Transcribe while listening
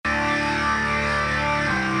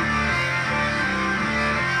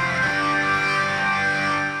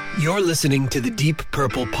You're listening to the Deep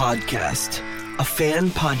Purple Podcast, a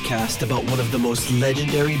fan podcast about one of the most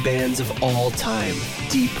legendary bands of all time,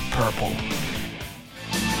 Deep Purple.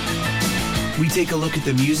 We take a look at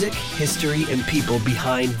the music, history, and people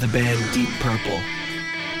behind the band Deep Purple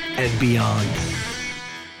and beyond.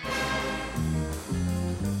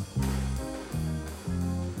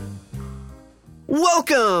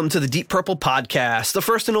 Welcome to the Deep Purple Podcast, the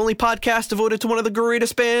first and only podcast devoted to one of the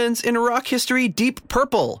greatest bands in rock history, Deep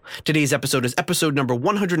Purple. Today's episode is episode number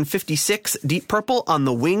 156, Deep Purple on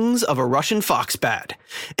the Wings of a Russian Foxbat.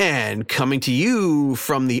 And coming to you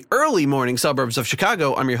from the early morning suburbs of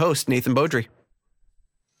Chicago, I'm your host, Nathan Beaudry.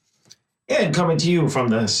 And coming to you from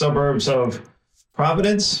the suburbs of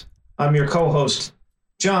Providence, I'm your co-host,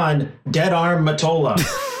 John Dead Arm Matola.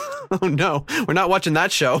 Oh no, we're not watching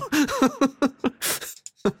that show.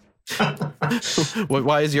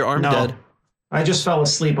 Why is your arm dead? I just fell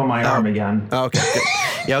asleep on my arm again. Okay, good.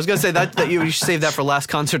 Yeah, I was going to say that you should save that for last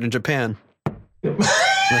concert in Japan.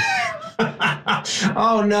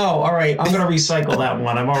 Oh no, all right, I'm going to recycle that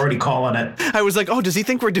one. I'm already calling it. I was like, oh, does he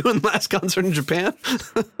think we're doing last concert in Japan?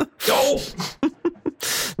 No.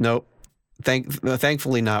 Nope.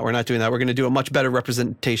 Thankfully not. We're not doing that. We're going to do a much better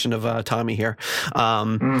representation of Tommy here.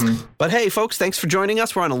 But hey, folks, thanks for joining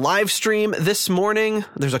us. We're on a live stream this morning.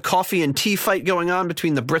 There's a coffee and tea fight going on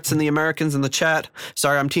between the Brits and the Americans in the chat.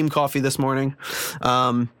 Sorry, I'm Team Coffee this morning.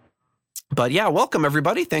 But yeah, welcome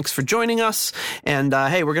everybody. Thanks for joining us. And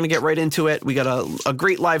hey, we're going to get right into it. We got a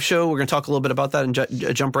great live show. We're going to talk a little bit about that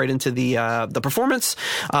and jump right into the performance.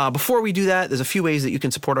 Before we do that, there's a few ways that you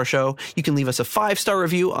can support our show. You can leave us a 5-star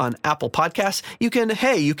review on Apple Podcasts. You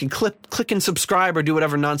can click and subscribe or do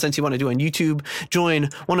whatever nonsense you want to do on YouTube.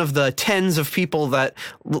 Join one of the tens of people that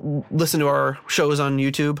listen to our shows on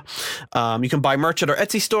YouTube. You can buy merch at our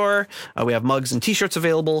Etsy store. We have mugs and t-shirts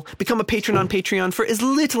available. Become a patron on Patreon for as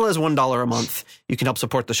little as $1 a month. You can help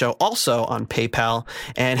support the show also on PayPal.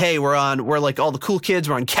 And hey, we're like all the cool kids.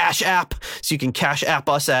 We're on Cash App. So you can Cash App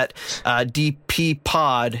us at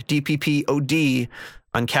DPPod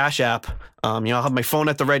on Cash App. I'll have my phone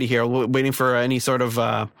at the ready here, waiting for any sort of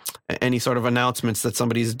announcements that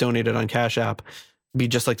somebody's donated on Cash App. Be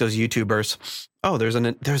just like those YouTubers. Oh, there's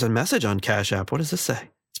a message on Cash App. What does this say?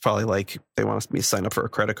 It's probably like they want me to sign up for a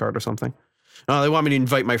credit card or something. No, they want me to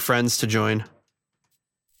invite my friends to join.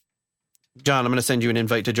 John, I'm going to send you an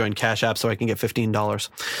invite to join Cash App so I can get $15.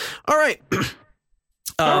 All right.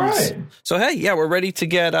 All right. So, hey, yeah, we're ready to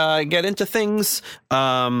get into things.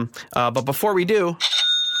 But before we do,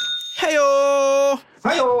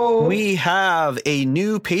 Hi-yo! We have a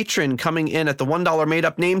new patron coming in at the $1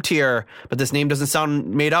 made-up name tier. But this name doesn't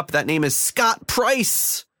sound made up. That name is Scott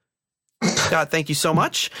Price. Scott, thank you so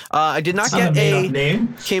much. I did not get a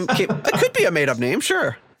name. It could be a made-up name,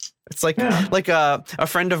 sure. It's like a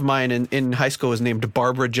friend of mine in high school was named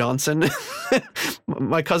Barbara Johnson.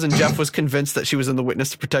 My cousin Jeff was convinced that she was in the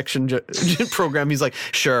witness protection program. He's like,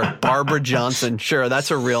 sure, Barbara Johnson. Sure, that's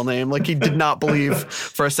her real name. Like he did not believe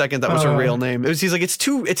for a second that was her real name. He's like, it's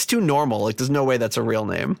too normal. Like there's no way that's a real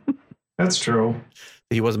name. That's true.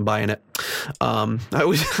 He wasn't buying it. I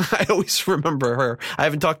always remember her. I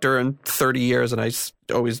haven't talked to her in 30 years, and I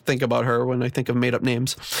always think about her when I think of made up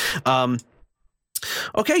names.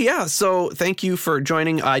 Okay, yeah. So thank you for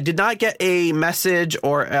joining. I did not get a message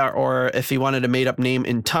or if he wanted a made up name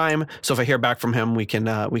in time. So if I hear back from him, we can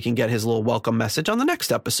get his little welcome message on the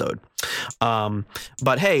next episode.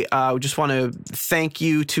 But hey, we just want to thank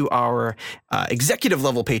you to our executive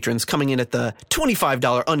level patrons coming in at the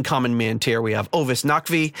 $25 Uncommon Man tier. We have Ovis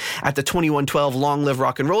Nakvi. At the $21.12 Long Live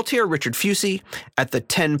Rock and Roll tier, Richard Fusey. At the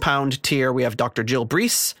 £10 tier, we have Dr. Jill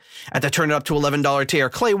Brees. At the turn it up to $11 tier,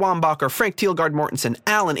 Clay Wambacher, Frank Thielgard Mortensen,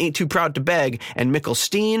 Alan Ain't Too Proud to Beg, and Mikkel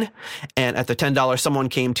Steen. And at the $10 Someone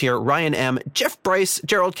Came tier, Ryan M., Jeff Bryce,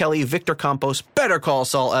 Gerald Kelly, Victor Campos, Better Call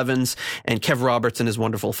Saul Evans, and Kev Roberts and his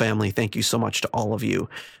wonderful family. Thank you so much to all of you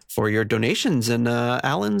for your donations. And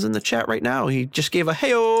Alan's in the chat right now. He just gave a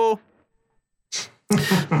hey-o.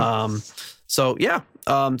 So yeah,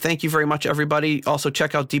 thank you very much, everybody. Also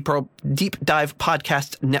check out Deep Dive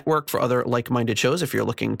Podcast Network for other like-minded shows if you're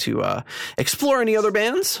looking to explore any other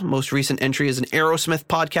bands. Most recent entry is an Aerosmith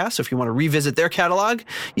podcast. So if you want to revisit their catalog,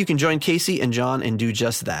 you can join Casey and John and do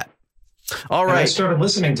just that. All right. And I started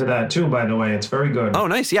listening to that too, by the way. It's very good. Oh,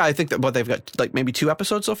 nice. Yeah, I think that they've got like maybe 2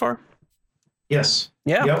 episodes so far. Yes.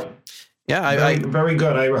 Yeah. Yep. Yeah, very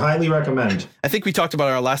good. I highly recommend. I think we talked about it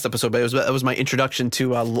in our last episode, but it was my introduction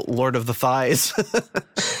to Lord of the Thighs,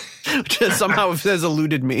 which somehow has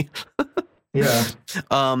eluded me. Yeah.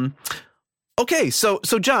 Okay, so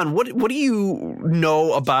John, what do you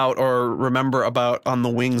know about or remember about On the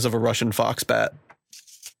Wings of a Russian Foxbat?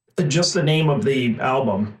 just the name of the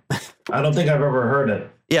album. I don't think I've ever heard it.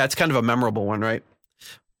 Yeah, it's kind of a memorable one, right?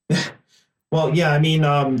 Well, yeah, I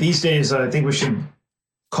mean, these days I think we should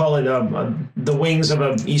call it the wings of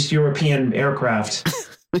an East European aircraft.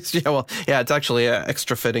 Yeah, well, yeah, it's actually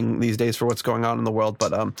extra fitting these days for what's going on in the world.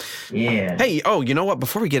 But yeah. Hey, you know what?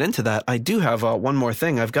 Before we get into that, I do have one more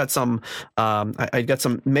thing. I've got some. I got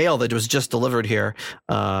some mail that was just delivered here.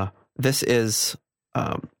 This is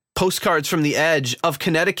postcards from the edge of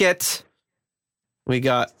Connecticut. We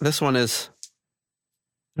got this one is.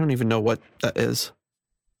 I don't even know what that is.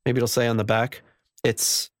 Maybe it'll say on the back.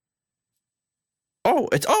 It's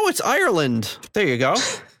Ireland. There you go.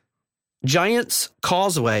 Giant's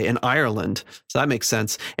Causeway in Ireland. So that makes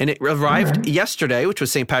sense. And it arrived yesterday, which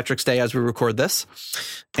was St. Patrick's Day as we record this.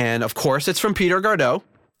 And of course, it's from Peter Gardeau.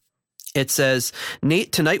 It says,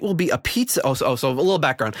 Nate, tonight will be a pizza. So a little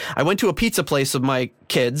background. I went to a pizza place with my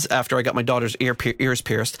kids after I got my daughter's ears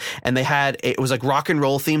pierced. And it was like rock and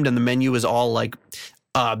roll themed. And the menu was all like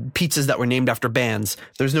pizzas that were named after bands.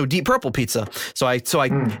 There's no Deep Purple pizza.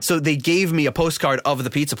 So they gave me a postcard of the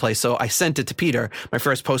pizza place. So I sent it to Peter, my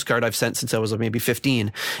first postcard I've sent since I was maybe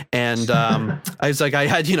 15. And I was like, I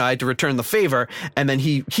had to return the favor. And then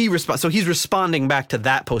he responds. So he's responding back to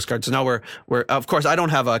that postcard. So now we're of course, I don't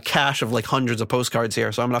have a cache of like hundreds of postcards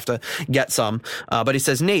here, so I'm gonna have to get some. But he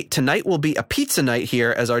says, Nate, tonight will be a pizza night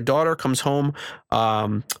here as our daughter comes home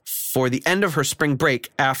for the end of her spring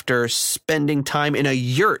break after spending time in a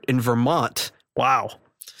yurt in Vermont. Wow.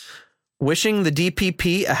 Wishing the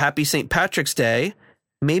DPP a happy St. Patrick's Day.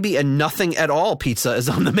 Maybe a nothing at all pizza is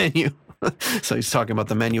on the menu. So he's talking about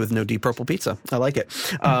the menu with no Deep Purple pizza. I like it.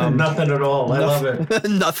 Nothing at all. I love it.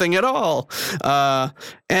 Nothing at all.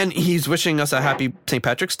 And he's wishing us a happy St.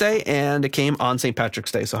 Patrick's Day, and it came on St.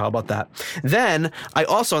 Patrick's Day. So how about that? Then I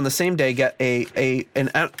also on the same day get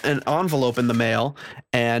an envelope in the mail,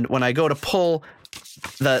 and when I go to pull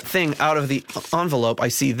the thing out of the envelope, I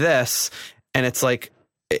see this, and it's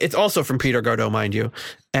also from Peter Gardeau, mind you,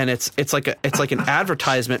 and it's like an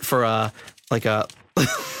advertisement for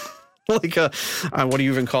what do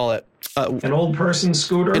you even call it? An old person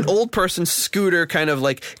scooter? An old person scooter, kind of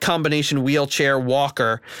like combination wheelchair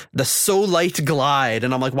walker, the So Light Glide.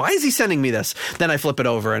 And I'm like, why is he sending me this? Then I flip it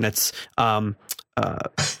over and it's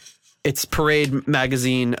Parade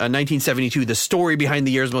Magazine, 1972, the story behind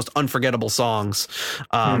the year's most unforgettable songs.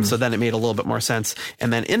 So then it made a little bit more sense.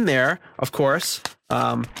 And then in there, of course,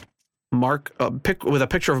 with a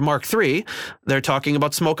picture of Mark III, they're talking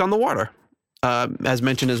about Smoke on the Water. As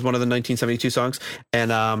mentioned, is one of the 1972 songs,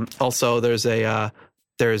 and also there's a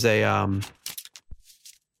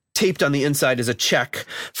taped on the inside is a check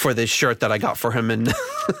for this shirt that I got for him in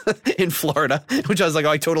in Florida, which I was like,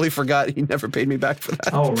 oh, I totally forgot. He never paid me back for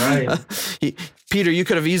that. Oh, right. Peter, you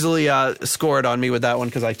could have easily scored on me with that one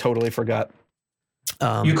because I totally forgot.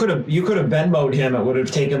 You could have Venmo'd him. It would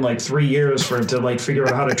have taken like 3 years for him to like figure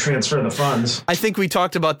out how to transfer the funds. I think we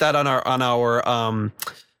talked about that on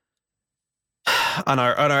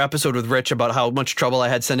our episode with Rich about how much trouble I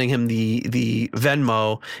had sending him the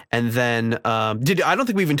Venmo, and then I don't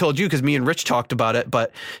think we even told you because me and Rich talked about it.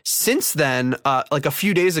 But since then, like a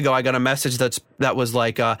few days ago, I got a message that was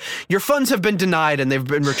like, your funds have been denied and they've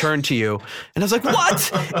been returned to you. And I was like,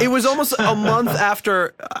 what? It was almost a month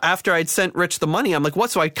after I'd sent Rich the money. I'm like,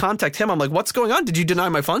 what? So I contact him. I'm like, what's going on? Did you deny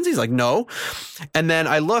my funds? He's like, no. And then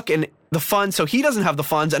I look and the funds, so he doesn't have the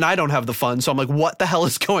funds and I don't have the funds. So I'm like, what the hell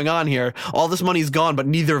is going on here? All this money's gone, but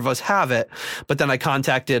neither of us have it. But then I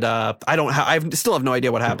contacted, I still have no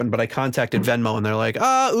idea what happened, but I contacted Venmo and they're like,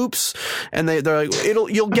 oops. And they're like,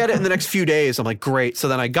 you'll get it in the next few days. I'm like, great. So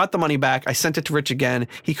then I got the money back. I sent it to Rich again.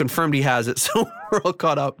 He confirmed he has it. So we're all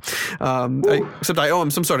caught up. Except I owe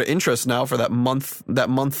him some sort of interest now for that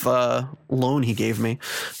month loan he gave me.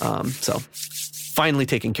 So finally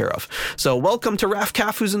taken care of. So welcome to Raf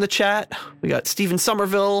Caff, who's in the chat. We got Stephen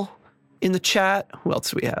Somerville in the chat. Who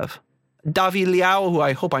else do we have? Davi Liao, who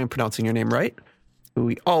I hope I'm pronouncing your name right, who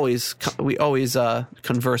we always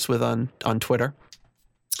converse with on Twitter.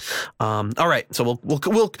 All right, so we'll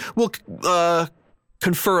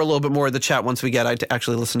confer a little bit more of the chat once we get to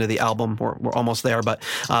actually listen to the album. We're almost there, but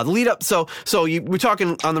the lead up. So we're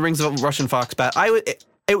talking on the Rings of a Russian Foxbat.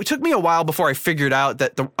 It took me a while before I figured out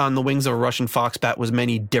that On the Wings of a Russian Foxbat was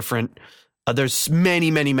many different. There's many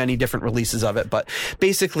different releases of it, but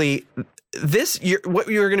basically, what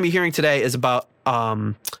you're going to be hearing today is about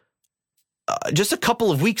just a couple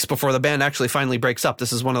of weeks before the band actually finally breaks up.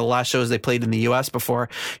 This is one of the last shows they played in the U.S. before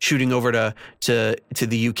shooting over to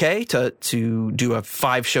the U.K. to do a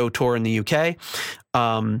 5-show tour in the U.K.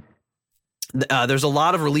 There's a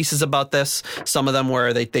lot of releases about this. Some of them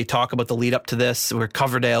where they talk about the lead up to this, where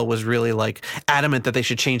Coverdale was really like adamant that they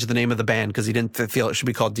should change the name of the band because he didn't feel it should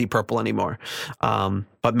be called Deep Purple anymore.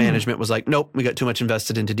 But management was like, nope, we got too much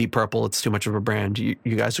invested into Deep Purple. It's too much of a brand. You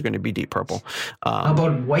guys are going to be Deep Purple. How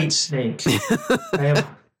about Whitesnake?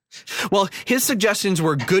 Well, his suggestions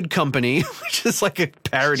were Good Company, which is like a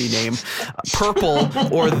parody name, Purple,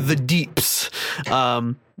 or The Deeps.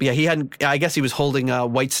 Yeah, he hadn't. I guess he was holding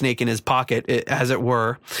Whitesnake in his pocket, as it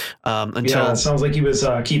were. Until it sounds like he was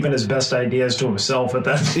keeping his best ideas to himself at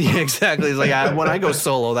that. Yeah, exactly. He's like, when I go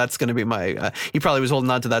solo, that's going to be my. He probably was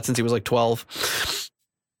holding on to that since he was like 12.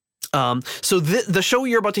 So the show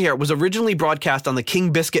you're about to hear was originally broadcast on the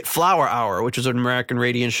King Biscuit Flower Hour, which was an American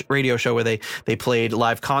radio show where they played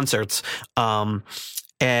live concerts.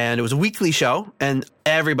 And it was a weekly show, and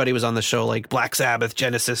everybody was on the show, like Black Sabbath,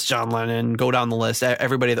 Genesis, John Lennon, go down the list,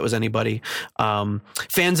 everybody that was anybody.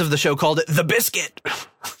 Fans of the show called it The Biscuit.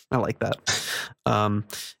 I like that. The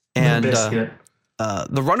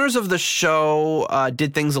runners of the show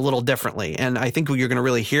did things a little differently, and I think you're going to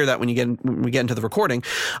really hear that when we get into the recording.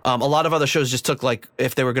 A lot of other shows just took, like,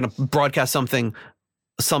 if they were going to broadcast something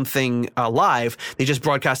live, they just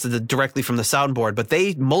broadcasted it directly from the soundboard, but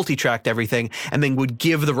they multi-tracked everything and then would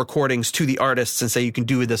give the recordings to the artists and say, you can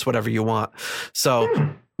do with this whatever you want. So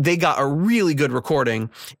they got a really good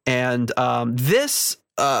recording, and this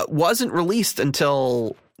wasn't released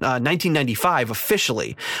until 1995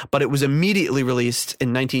 officially, but it was immediately released in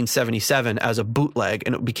 1977 as a bootleg,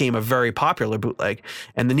 and it became a very popular bootleg.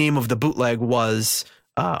 And the name of the bootleg was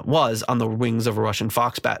On the Wings of a Russian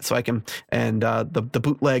Foxbat. So the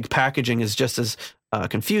bootleg packaging is just as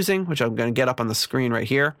confusing, which I'm going to get up on the screen right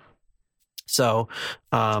here. So,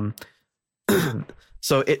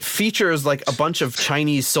 so it features like a bunch of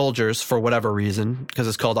Chinese soldiers for whatever reason, because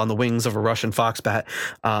it's called On the Wings of a Russian Foxbat.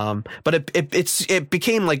 But it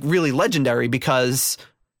became like really legendary because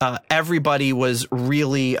everybody was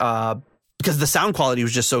really because the sound quality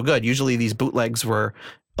was just so good. Usually these bootlegs were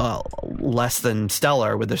less than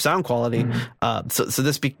stellar with their sound quality. So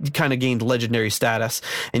this kind of gained legendary status,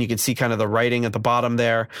 and you can see kind of the writing at the bottom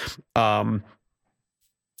there, and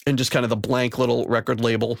just kind of the blank little record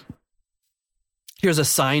label. Here's a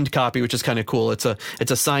signed copy, which is kind of cool. It's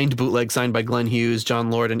a signed bootleg signed by Glenn Hughes,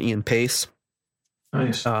 John Lord, and Ian Pace.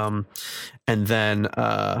 Nice. And then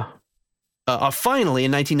finally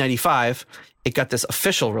in 1995, it got this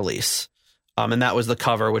official release. And that was the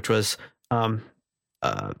cover, which was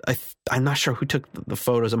I'm not sure who took the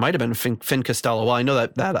photos. It might have been Finn Costello. Well, I know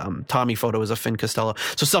that Tommy photo was a Finn Costello.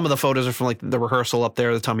 So some of the photos are from like the rehearsal up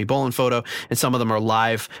there, the Tommy Bolin photo, and some of them are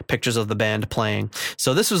live pictures of the band playing.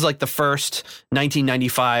 So this was like the first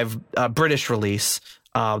 1995 British release.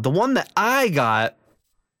 The one that I got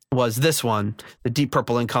was this one, the Deep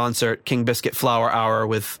Purple in concert, King Biscuit Flower Hour,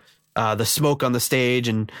 with the smoke on the stage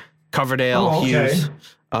and Coverdale Hughes.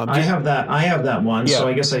 I have that one, so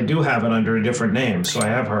I guess I do have it under a different name, so I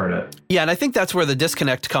have heard it. Yeah, and I think that's where the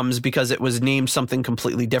disconnect comes, because it was named something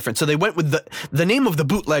completely different. So they went with the name of the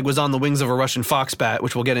bootleg was On the Wings of a Russian Foxbat,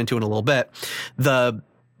 which we'll get into in a little bit. The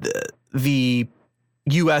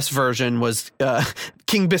U.S. version was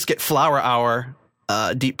King Biscuit Flower Hour,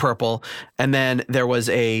 Deep Purple, and then there was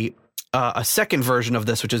a second version of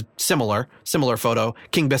this, which is similar photo,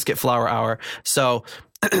 King Biscuit Flower Hour. So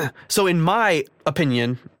in my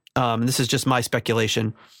opinion, this is just my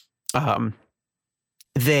speculation,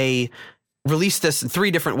 they released this in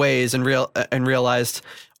three different ways and realized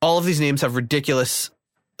all of these names have ridiculous.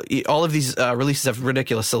 All of these releases have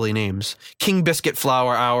ridiculous, silly names. King Biscuit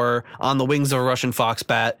Flower Hour, On the Wings of a Russian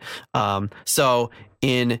Foxbat. So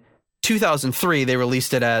in 2003, they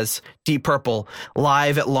released it as Deep Purple,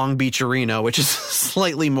 live at Long Beach Arena, which is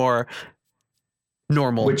slightly more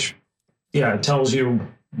normal. It tells you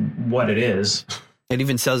what it is. It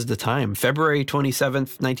even says the time, February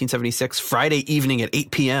 27th, 1976, Friday evening at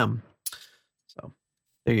 8 p.m. So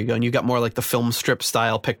there you go. And you got more like the film strip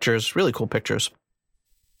style pictures, really cool pictures.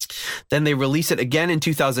 Then they release it again in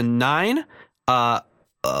 2009,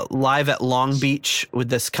 live at Long Beach with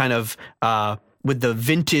this kind of, with the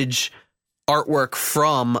vintage artwork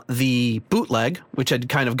from the bootleg, which had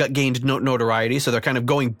kind of gained notoriety. So they're kind of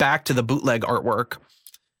going back to the bootleg artwork.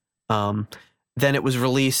 Then it was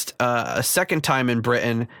released a second time in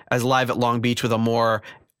Britain as live at Long Beach with a more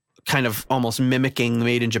kind of almost mimicking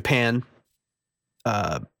Made in Japan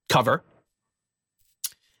cover.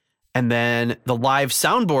 And then the live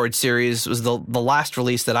soundboard series was the last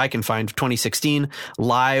release that I can find, 2016,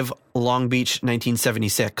 live Long Beach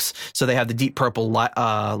 1976. So they had the Deep Purple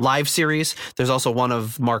live series. There's also one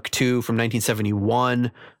of Mark II from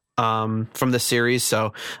 1971. from this series.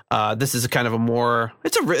 So this is a kind of a more,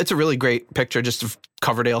 it's a really great picture, just of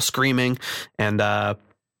Coverdale screaming and the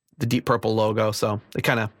Deep Purple logo. So they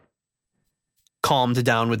kind of calmed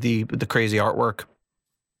down with the crazy artwork.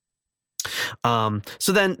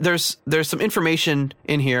 So then there's some information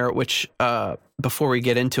in here, which before we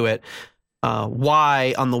get into it,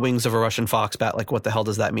 why on the wings of a Russian foxbat? Like, what the hell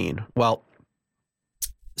does that mean? Well,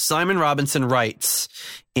 Simon Robinson writes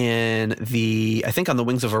in I think on the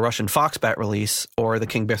wings of a Russian foxbat release or the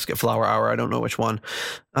King Biscuit Flower Hour, I don't know which one.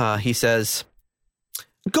 He says,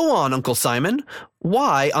 "Go on, Uncle Simon.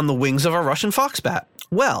 Why on the wings of a Russian foxbat?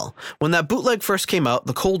 Well, when that bootleg first came out,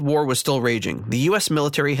 the Cold War was still raging. The U.S.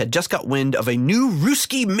 military had just got wind of a new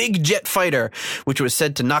Ruski MiG jet fighter, which was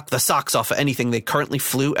said to knock the socks off of anything they currently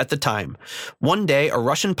flew at the time. One day, a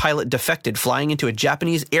Russian pilot defected flying into a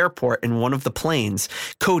Japanese airport in one of the planes,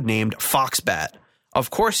 codenamed Foxbat. Of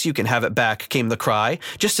course you can have it back, came the cry,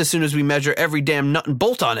 just as soon as we measure every damn nut and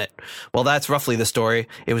bolt on it. Well, that's roughly the story.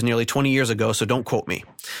 It was nearly 20 years ago, so don't quote me."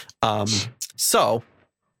 So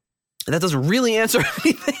that doesn't really answer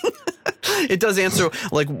anything. It does answer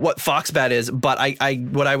like what Foxbat is, but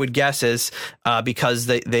what I would guess is because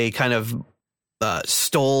they kind of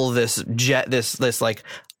stole this jet, this like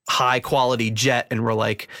high quality jet, and were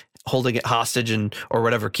like holding it hostage or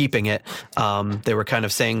whatever, keeping it. They were kind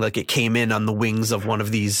of saying like it came in on the wings of one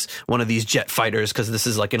of these jet fighters because this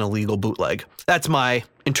is like an illegal bootleg. That's my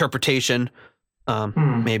interpretation.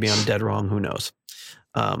 Maybe I'm dead wrong. Who knows?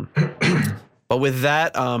 But with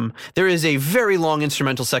that, there is a very long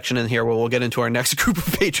instrumental section in here where we'll get into our next group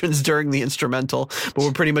of patrons during the instrumental. But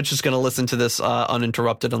we're pretty much just going to listen to this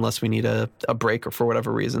uninterrupted unless we need a break or for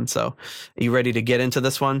whatever reason. So are you ready to get into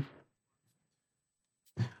this one?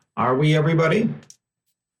 Are we, everybody?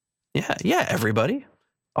 Yeah, everybody.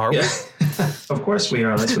 Are we? Of course we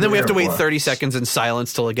are. Then we have to wait 30 seconds in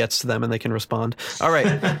silence till it gets to them and they can respond. All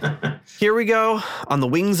right. Here we go. On the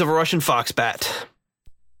wings of a Russian foxbat.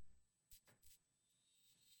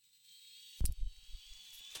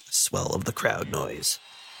 Swell of the crowd noise.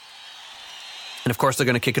 And of course they're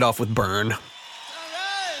going to kick it off with Burn.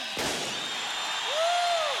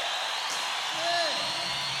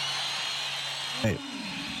 Right.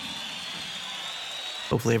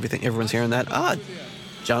 Hopefully everyone's hearing that.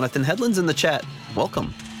 Jonathan Headland's in the chat.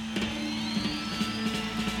 Welcome.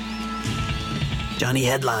 Johnny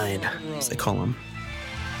Headline, as they call him.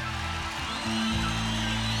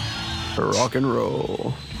 Rock and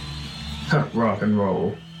roll. Rock and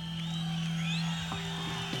roll.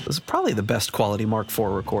 This is probably the best quality Mark IV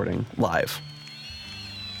recording live,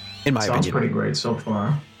 in my opinion. Sounds pretty great so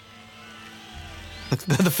far.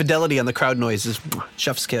 The fidelity on the crowd noise is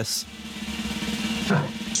chef's kiss.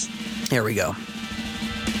 Here we go.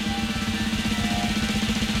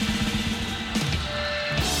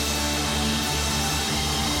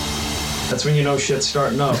 That's when you know shit's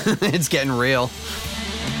starting up. It's getting real.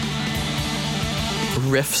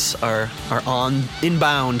 Riffs are on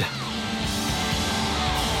inbound.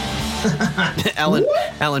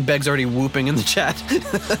 Alan Begg's already whooping in the chat.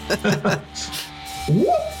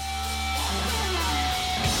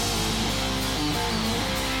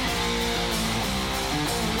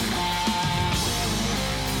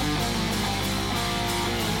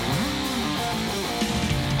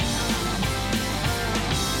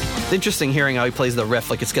 It's interesting hearing how he plays the riff.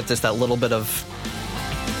 Like it's got that little bit of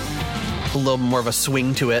a little more of a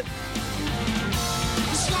swing to it.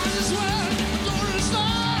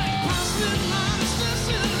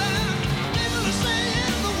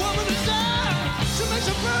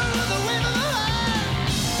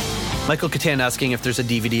 Michael Catan asking if there's a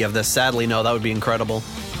DVD of this. Sadly, no. That would be incredible.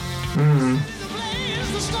 Mm-hmm.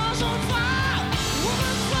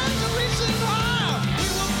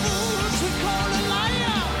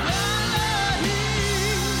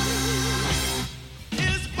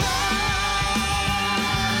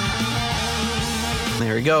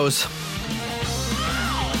 There he goes.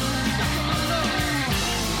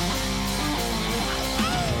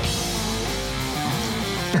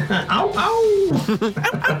 Ow, ow! Ow,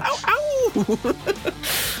 ow, ow,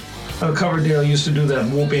 ow! Coverdale used to do that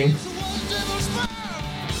whooping.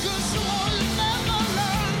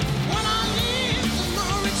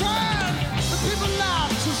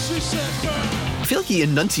 I feel like he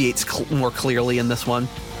enunciates more clearly in this one.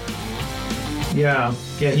 Yeah,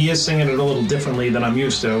 he is singing it a little differently than I'm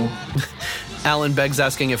used to. Alan Begg's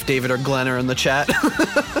asking if David or Glenn are in the chat.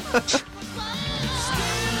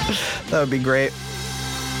 That would be great.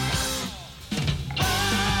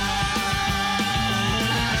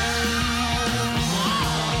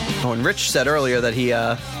 Oh, and Rich said earlier that he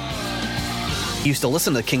used to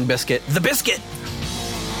listen to King Biscuit. The Biscuit!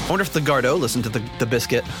 I wonder if the Gardot listened to the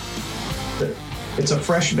biscuit. It's a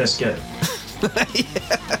fresh biscuit.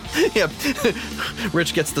 Yeah.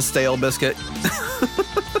 Rich gets the stale biscuit.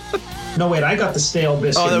 No, wait, I got the stale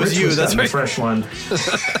biscuit. Oh, that was Rich you. That's right. The fresh one.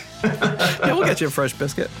 Yeah, we'll get you a fresh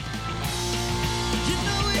biscuit.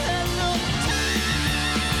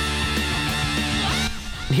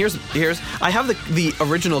 Here's I have the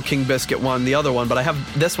original King Biscuit one, the other one, but I have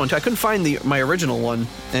this one too. I couldn't find my original one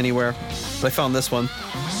anywhere, but I found this one.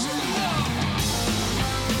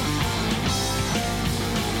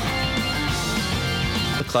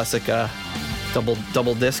 The classic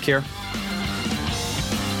double disc here,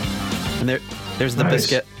 and there's the nice.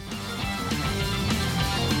 biscuit.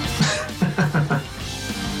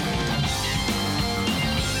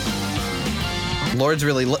 Lord's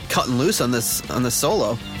really cutting loose on this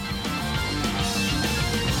solo.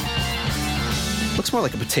 Looks more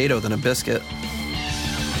like a potato than a biscuit.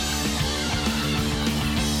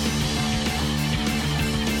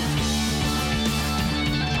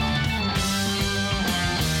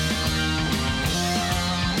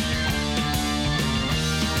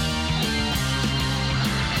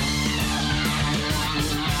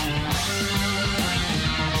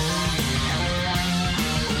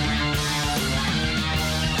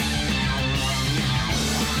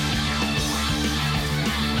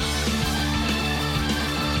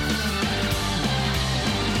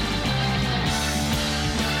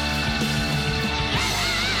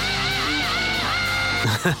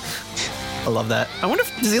 I love that. I wonder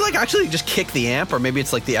if does he like actually just kick the amp, or maybe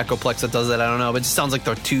it's like the Echoplex that does that. I don't know, but it just sounds like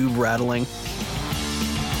the tube rattling.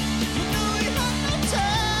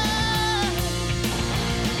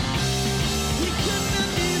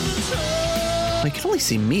 I can only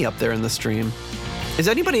see me up there in the stream. Is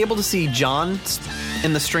anybody able to see John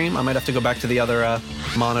in the stream? I might have to go back to the other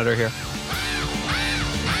monitor here.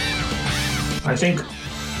 I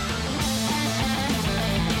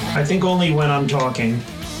think only when I'm talking.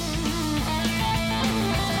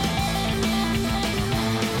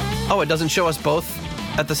 Oh, it doesn't show us both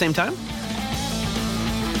at the same time?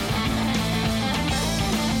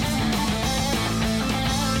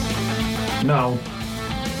 No.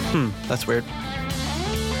 That's weird.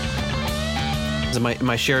 'Cause in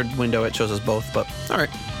my shared window, it shows us both, but all right.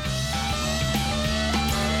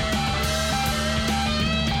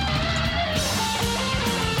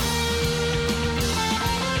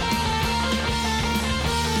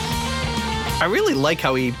 I really like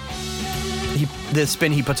how the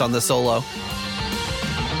spin he puts on the solo.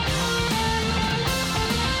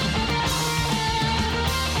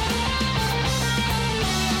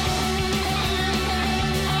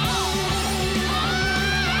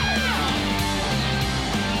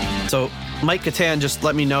 So Mike Catan just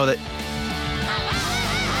let me know that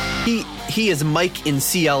he is Mike in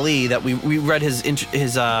CLE. That we read his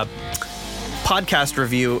podcast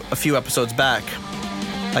review a few episodes back.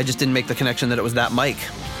 I just didn't make the connection that it was that Mike.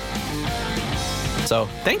 So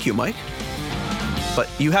thank you, Mike. But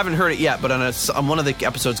you haven't heard it yet. But on one of the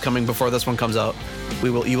episodes coming before this one comes out,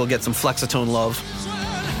 you will get some Flexatone love.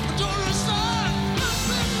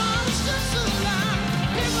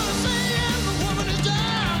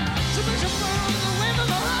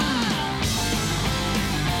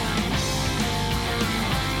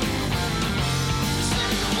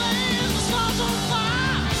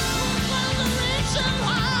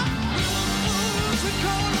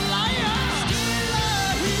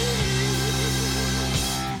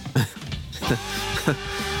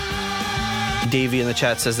 Davey in the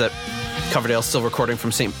chat says that Coverdale's still recovering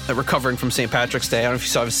from St. Patrick's Day. I don't know if you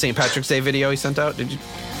saw his St. Patrick's Day video he sent out. Did you?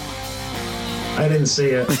 I didn't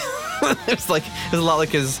see it. It's a lot like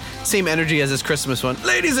his same energy as his Christmas one.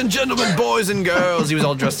 Ladies and gentlemen, boys and girls. He was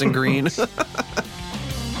all dressed in green. Of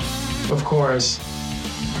course.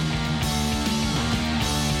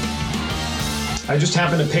 I just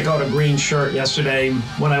happened to pick out a green shirt yesterday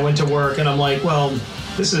when I went to work, and I'm like, well,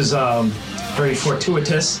 this is very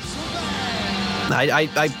fortuitous.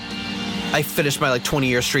 I finished my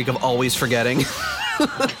 20-year streak of always forgetting. Even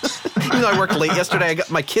though I worked late yesterday,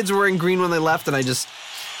 my kids were wearing green when they left, and I just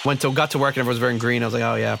got to work and everyone was wearing green. I was like,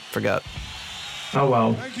 oh yeah, forgot. Oh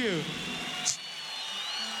well. Thank you.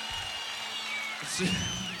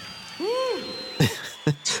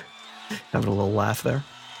 Having a little laugh there.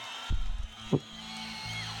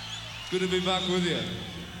 Good to be back with you.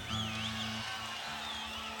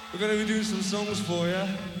 We're going to be doing some songs for you.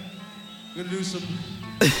 We're going to do some...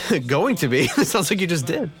 Going to be? It sounds like you just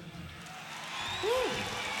did.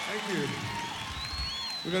 Thank you.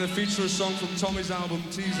 We're going to feature a song from Tommy's album,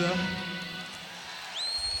 Teaser.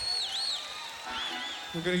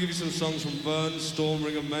 I'm going to give you some songs from Burn,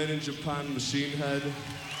 Stormbringer, Made in Japan, Machine Head.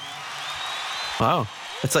 Wow.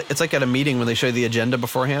 It's like at a meeting when they show you the agenda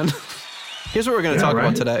beforehand. Here's what we're going to talk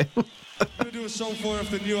about today. I'm going to do a song for you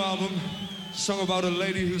off the new album. A song about a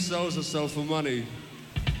lady who sells herself for money.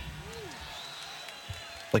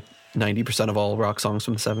 Like 90% of all rock songs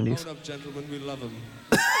from the 70s. Own up, gentlemen, we love them.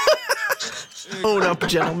 Own up,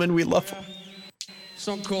 gentlemen, we love them.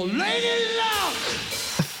 Song called Lady Luck!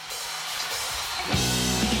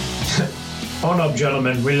 Own up,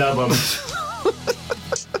 gentlemen, we love them.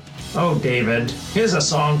 Oh, David, here's a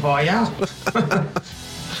song for ya.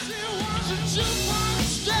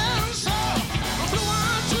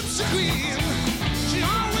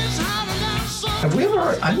 Have we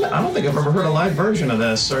ever? I don't think I've ever heard a live version of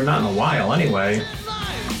this, or not in a while, anyway.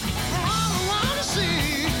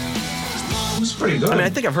 It was pretty good. I mean, I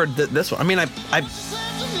think I've heard this one. I mean,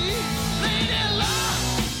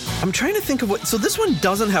 I'm trying to think of what. So this one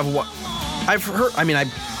doesn't have what I've heard. I mean, I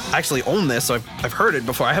actually own this, so I've heard it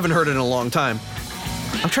before. I haven't heard it in a long time.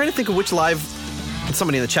 I'm trying to think of which live.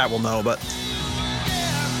 Somebody in the chat will know, but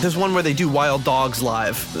there's one where they do Wild Dogs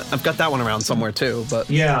live. I've got that one around somewhere too. But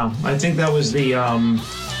yeah, I think that was the.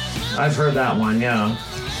 I've heard that one. Yeah.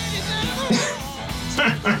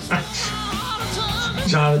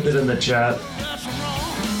 Jonathan in the chat.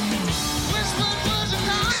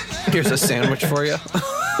 Here's a sandwich for you.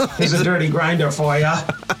 Here's a dirty grinder for you.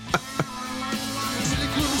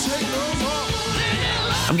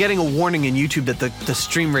 I'm getting a warning in YouTube that the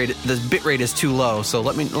stream rate, the bit rate is too low. So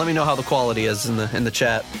let me know how the quality is in the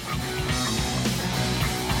chat.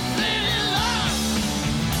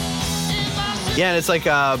 Yeah, and it's like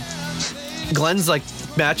Glenn's like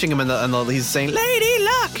matching him, and he's saying "Lady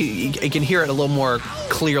Luck." You can hear it a little more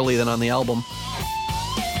clearly than on the album.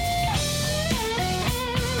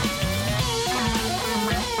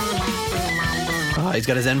 Oh, he's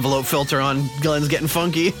got his envelope filter on. Glenn's getting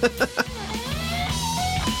funky.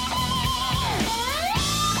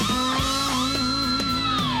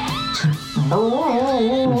 I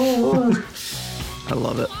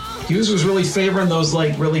love it. Hughes was really favoring those,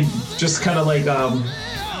 like, really just kind of like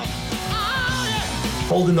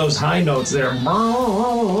holding those high notes there.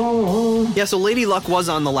 Yeah, so Lady Luck was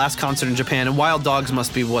on the last concert in Japan, and Wild Dogs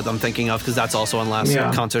must be what I'm thinking of, because that's also on last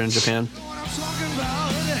concert in Japan.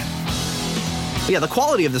 But yeah, the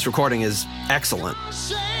quality of this recording is excellent.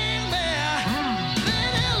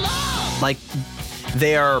 Like,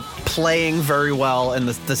 they are playing very well, and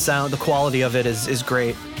the sound, the quality of it is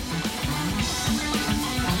great.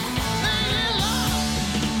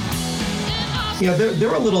 Yeah, there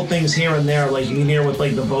are little things here and there, like you can hear with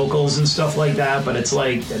like the vocals and stuff like that, but it's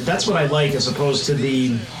like, that's what I like as opposed to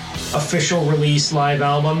the official release live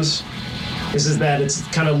albums, is that it's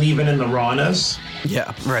kind of leaving in the rawness.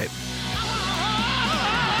 Yeah, right.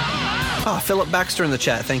 Oh, Philip Baxter in the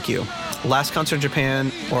chat, thank you. Last concert in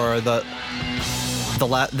Japan, or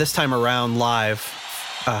this time around live,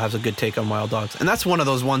 has a good take on Wild Dogs. And that's one of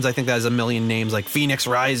those ones I think that has a million names, like Phoenix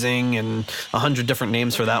Rising, and 100 different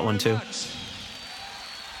names for that one too.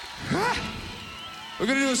 We're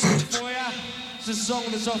gonna do a song for you. It's a song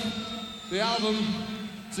that's off the album.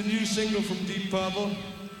 It's a new single from Deep Purple.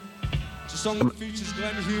 It's a song that features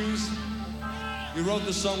Glenn Hughes. He wrote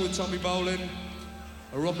the song with Tommy Bolin.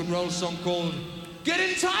 A rock and roll song called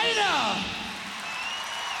Getting Tighter.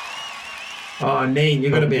 Oh, Nate,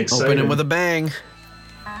 you're gonna be excited. Opening with a bang.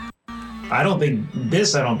 I don't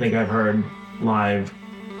think I've heard live.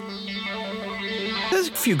 There's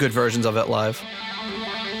a few good versions of it live.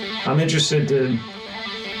 I'm interested to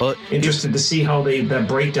see how that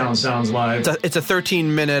breakdown sounds live. It's a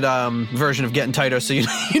 13-minute version of Getting Tighter, so you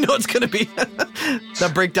know it's going to be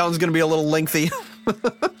that breakdown is going to be a little lengthy.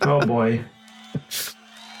 Oh boy.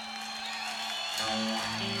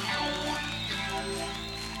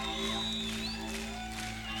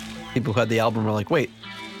 People who had the album were like, "Wait,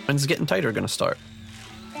 when's Getting Tighter going to start?"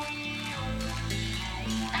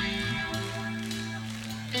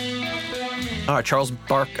 Charles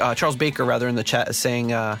Baker rather in the chat is saying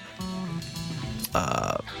the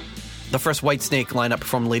first Whitesnake lineup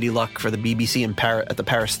performed Lady Luck for the BBC at the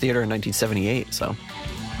Paris Theatre in 1978. So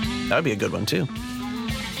that would be a good one too.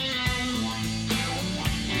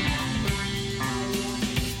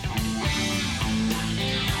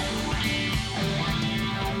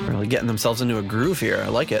 Really getting themselves into a groove here. I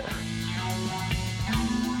like it.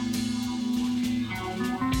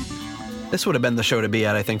 This would have been the show to be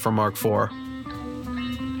at, I think, for Mark IV.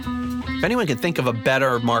 If anyone could think of a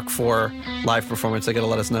better Mark IV live performance, they got to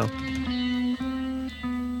let us know.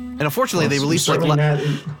 And unfortunately, they released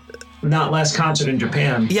not last concert in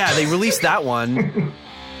Japan. Yeah, they released that one.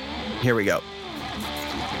 Here we go.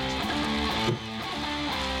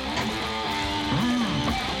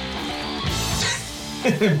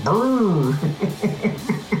 Brr.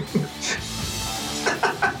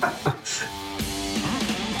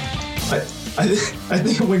 I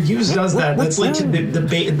think when Hughes does that, that's like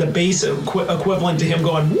the bass equivalent to him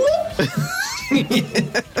going, whoop!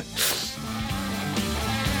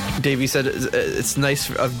 Davey said it's nice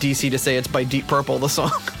of DC to say it's by Deep Purple, the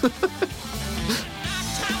song.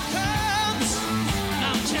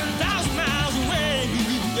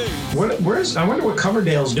 I wonder what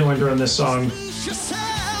Coverdale's doing during this song.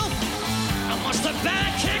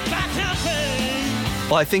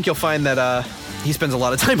 Well, I think you'll find that he spends a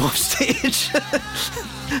lot of time off stage.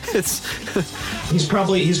 He's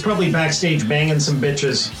probably backstage banging some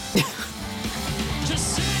bitches.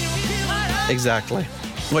 Exactly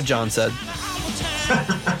what John said.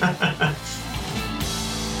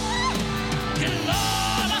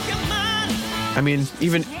 I mean,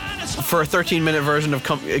 even for a 13-minute version of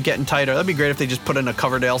Getting Tighter, that'd be great if they just put in a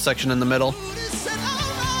Coverdale section in the middle.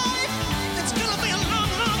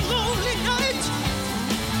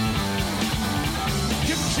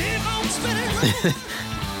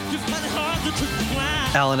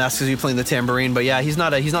 Alan asks, "Is he playing the tambourine?" But yeah, he's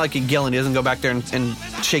not like a Gillen. He doesn't go back there and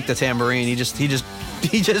shake the tambourine. He just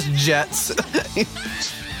jets.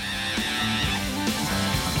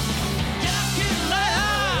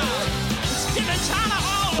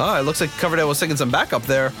 Oh, it looks like Coverdale was singing some backup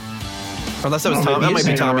there. Unless that was Tommy. That might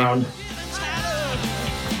be Tommy. Around.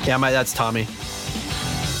 Yeah, that's Tommy.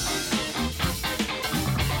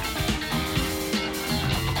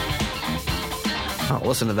 Oh,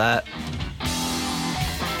 listen to that.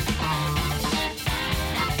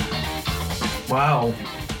 Wow.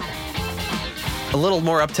 A little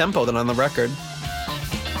more up-tempo than on the record.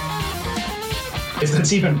 If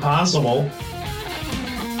that's even possible.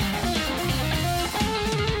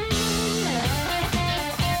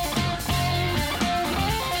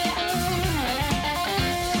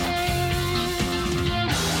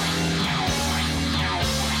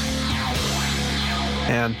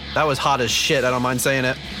 Man, that was hot as shit. I don't mind saying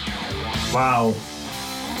it. Wow.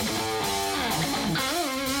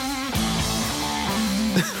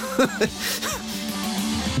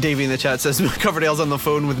 Davey in the chat says Coverdale's on the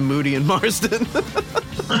phone with Moody and Marsden.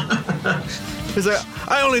 He's like,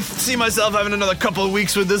 I only see myself having another couple of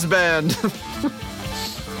weeks with this band.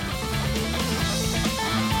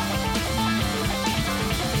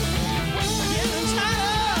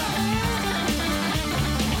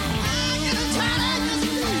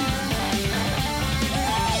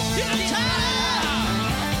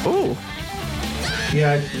 Ooh.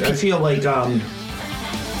 Yeah, I feel like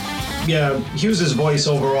Hughes' voice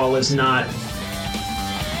overall is not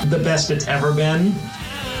the best it's ever been.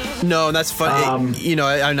 No, and that's fun.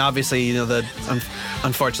 And obviously,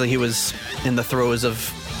 unfortunately, he was in the throes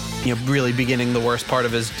of, really beginning the worst part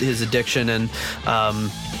of his addiction, and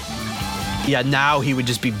now he would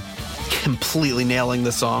just be completely nailing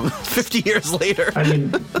the song 50 years later. I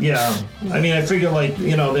figure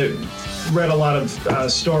read a lot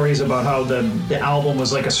of stories about how the album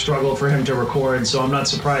was like a struggle for him to record, so I'm not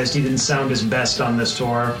surprised he didn't sound his best on this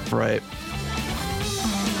tour. Right.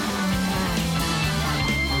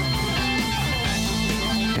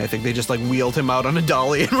 I think they just wheeled him out on a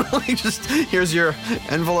dolly and were like, just, here's your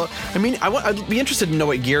envelope. I mean, I'd be interested to know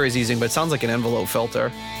what gear he's using, but it sounds like an envelope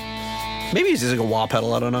filter. Maybe he's using a wah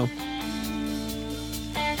pedal, I don't know.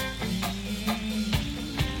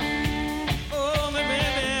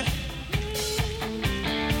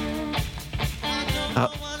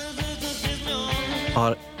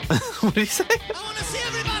 What did he say?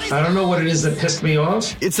 I don't know what it is that pissed me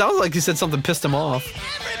off. It sounds like he said something pissed him off.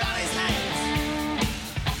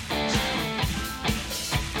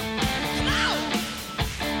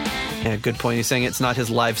 Yeah, good point. He's saying it's not his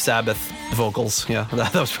live Sabbath vocals. Yeah,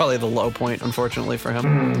 that was probably the low point, unfortunately, for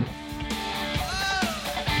him.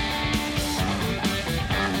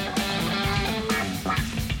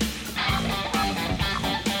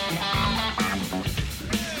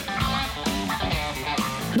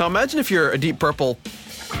 Now imagine if you're a Deep Purple,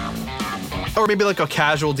 or maybe a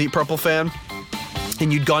casual Deep Purple fan,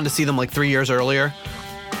 and you'd gone to see them 3 years earlier,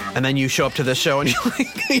 and then you show up to this show and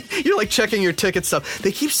you're checking your ticket stuff.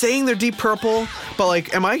 They keep saying they're Deep Purple,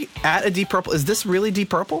 but am I at a Deep Purple? Is this really Deep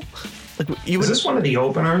Purple? Is this one of the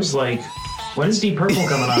openers? When is Deep Purple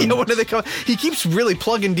coming on? When do they come? He keeps really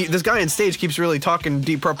plugging this guy on stage keeps really talking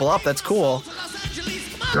Deep Purple up. That's cool.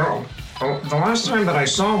 Girl. Oh, the last time that I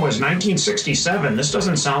saw him was 1967. This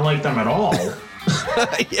doesn't sound like them at all.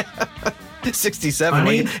 Yeah. 67.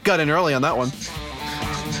 We got in early on that one.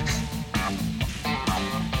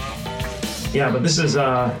 Yeah, but this is,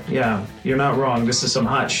 you're not wrong. This is some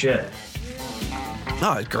hot shit.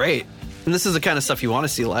 Oh, great. And this is the kind of stuff you want to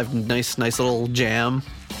see live. Nice little jam.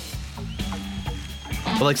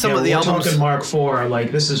 But like some of the albums, talking Mark IV.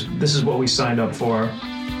 Like this is what we signed up for.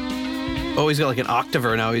 Oh, he's got like an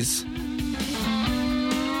octaver now. He's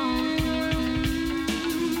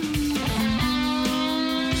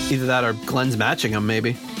either that or Glenn's matching him.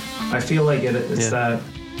 Maybe. I feel like it's that.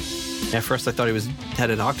 Yeah, at first I thought he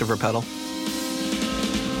had an octaver pedal.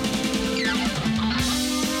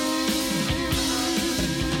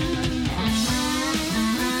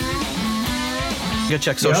 You gotta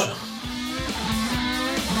check social. Yep.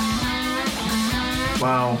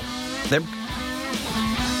 Wow.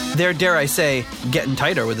 They're, dare I say, getting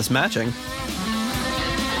tighter with this matching.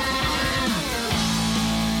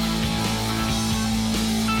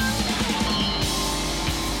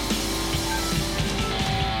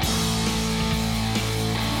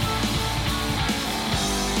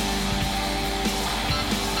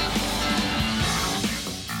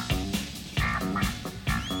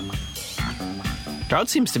 Crowd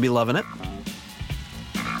seems to be loving it.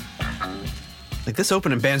 Like this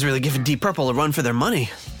opening band's really giving Deep Purple a run for their money.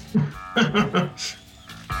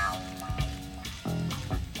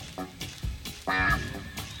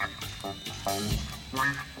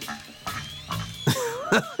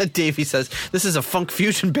 Davey says, this is a funk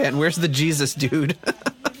fusion band. Where's the Jesus dude?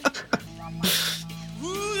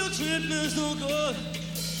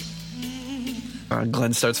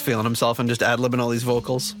 Glenn starts feeling himself and just ad-libbing all these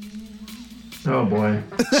vocals. Oh boy.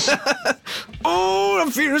 Oh,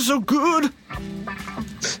 I'm feeling so good.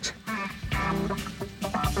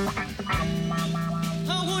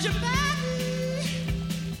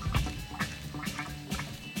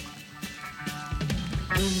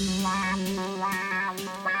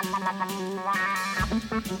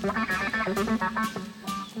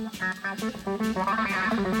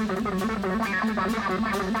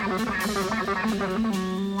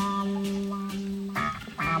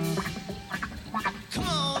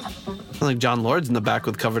 I think John Lord's in the back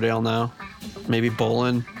with Coverdale now. Maybe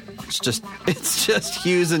Bolin. It's just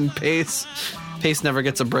Hughes and Pace. Pace never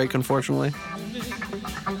gets a break, unfortunately.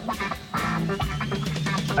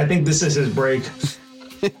 I think this is his break.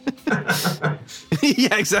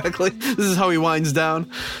 Yeah, exactly. This is how he winds down.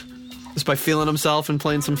 Just by feeling himself and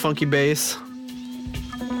playing some funky bass.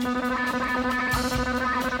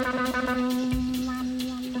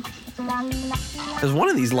 There's one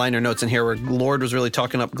of these liner notes in here where Lord was really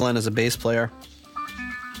talking up Glenn as a bass player.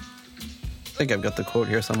 I think I've got the quote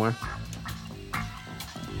here somewhere.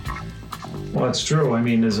 Well, it's true. I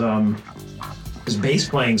mean, his bass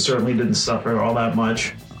playing certainly didn't suffer all that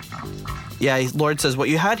much. Yeah, Lord says, what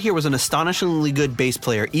you had here was an astonishingly good bass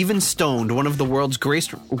player, even stoned, one of the world's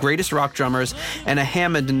greatest rock drummers, and a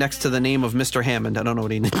Hammond next to the name of Mr. Hammond. I don't know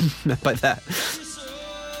what he meant by that.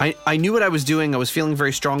 I knew what I was doing. I was feeling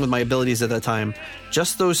very strong with my abilities at that time.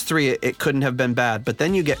 Just those three, it couldn't have been bad. But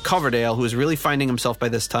then you get Coverdale, who is really finding himself by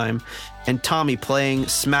this time, and Tommy playing,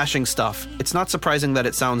 smashing stuff. It's not surprising that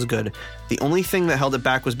it sounds good. The only thing that held it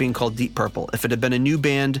back was being called Deep Purple. If it had been a new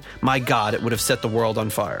band, my God, it would have set the world on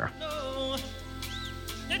fire.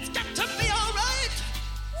 It's got to be all right.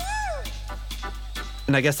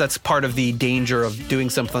 And I guess that's part of the danger of doing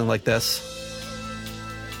something like this.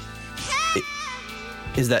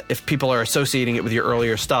 Is that if people are associating it with your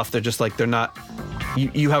earlier stuff, they're just like, they're not,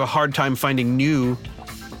 you have a hard time finding new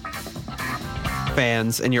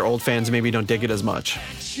fans, and your old fans maybe don't dig it as much.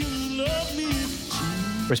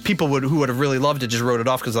 Whereas people who would have really loved it just wrote it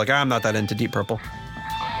off because like, I'm not that into Deep Purple.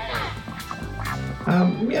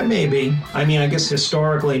 Yeah, maybe. I mean, I guess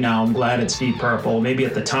historically now I'm glad it's Deep Purple. Maybe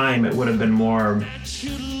at the time it would have been more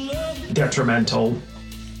detrimental,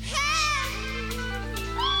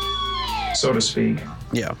 so to speak.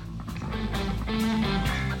 Yeah.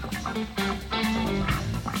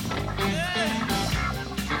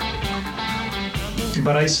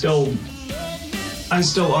 But I still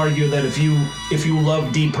argue that if you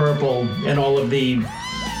love Deep Purple and all of the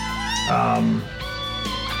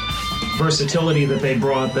versatility that they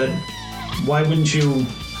brought, that why wouldn't you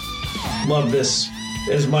love this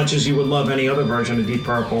as much as you would love any other version of Deep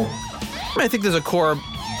Purple? I think there's a core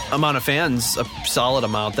amount of fans, a solid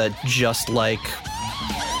amount, that just like,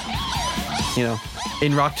 you know,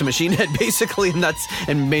 in Rock to Machine Head basically,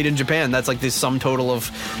 and Made in Japan. That's like the sum total of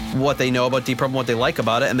what they know about Deep Purple, what they like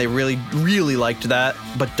about it, and they really, really liked that,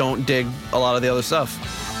 but don't dig a lot of the other stuff.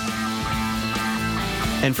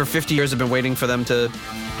 And for 50 years I've been waiting for them to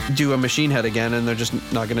do a Machine Head again, and they're just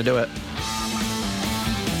not going to do it.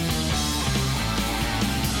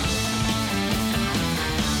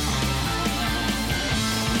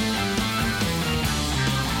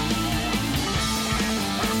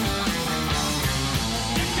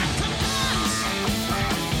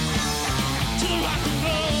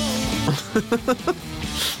 And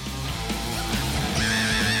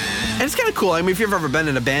it's kind of cool. I mean, if you've ever been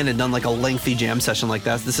in a band and done like a lengthy jam session like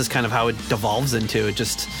that, this is kind of how it devolves into. It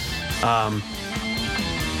just,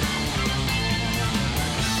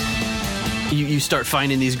 you start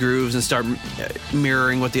finding these grooves and start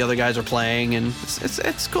mirroring what the other guys are playing, and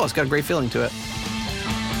it's cool. It's got a great feeling to it.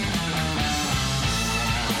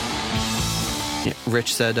 Yeah,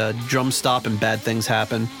 Rich said, drum stop and bad things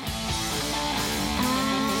happen.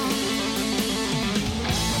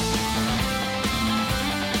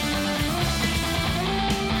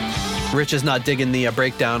 Rich is not digging the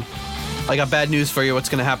breakdown. I got bad news for you. What's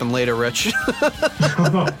going to happen later, Rich?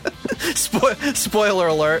 Spoiler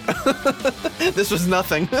alert. This was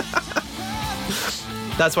nothing.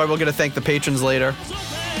 That's why we're going to thank the patrons later.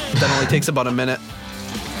 That only takes about a minute.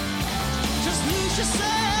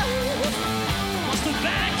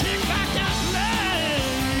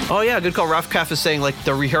 Oh yeah, good call. Ralph is saying like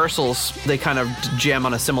the rehearsals, they kind of jam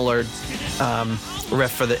on a similar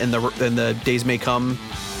riff for in the Days May Come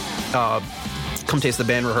Taste the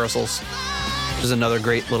Band rehearsals, which is another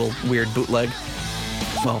great little weird bootleg.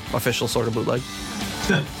 Well, official sort of bootleg.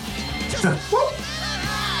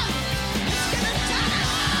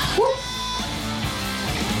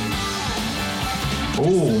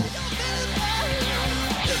 Ooh.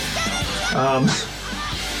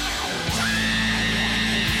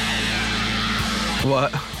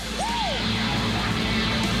 What?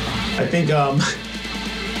 I think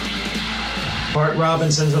Bart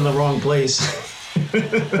Robinson's in the wrong place.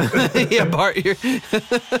 Yeah, Bart, you're... God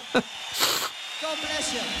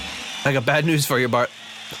bless you. I got bad news for you, Bart.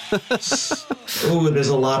 Ooh, there's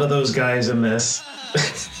a lot of those guys in this.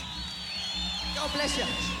 God bless you.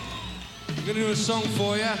 I'm going to do a song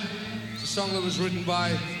for you. It's a song that was written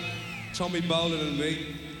by Tommy Bolin and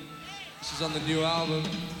me. This is on the new album.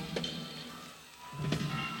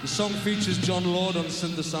 The song features John Lord on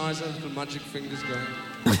synthesizer, the Magic Fingers going.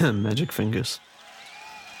 Magic Fingers.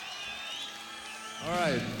 All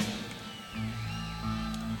right.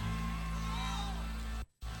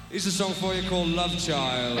 Here's a song for you called Love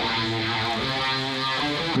Child.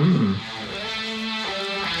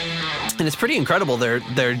 And it's pretty incredible.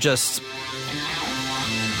 They're just...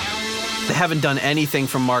 They haven't done anything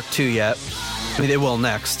from Mark II yet. I mean, they will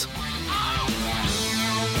next.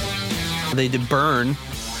 They did Burn.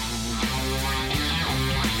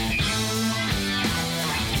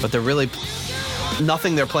 But they're really...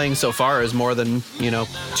 Nothing they're playing so far is more than,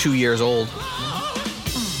 2 years old.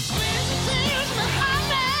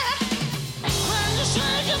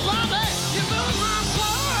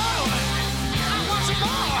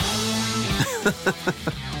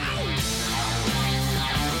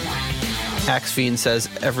 Axe Fiend says,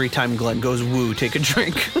 every time Glenn goes woo, take a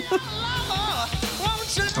drink.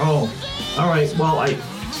 Oh, all right. Well, I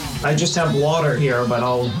just have water here, but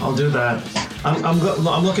I'll do that.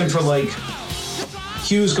 I'm looking for like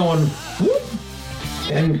Hughes going whoop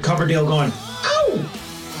and Coverdale going ow.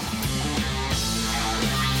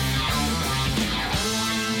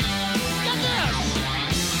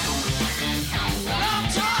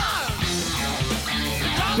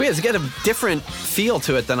 It's got a different feel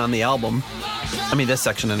to it than on the album. I mean, this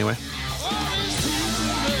section anyway.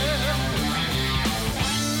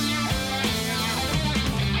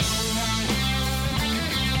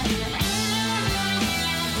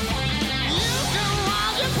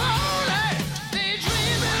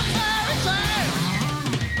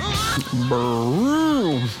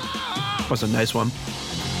 That's a nice one.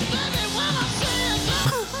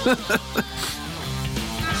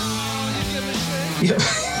 Yep.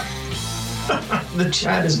 The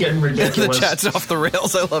chat is getting ridiculous. The chat's off the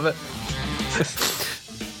rails. I love it.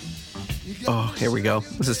 Oh, here we go.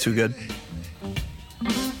 This is too good.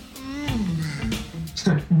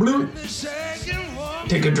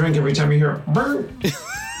 Take a drink every time you hear brr.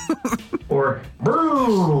 Or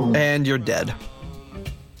brr. And you're dead.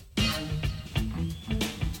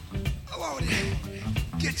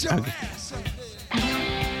 Get your ass up there.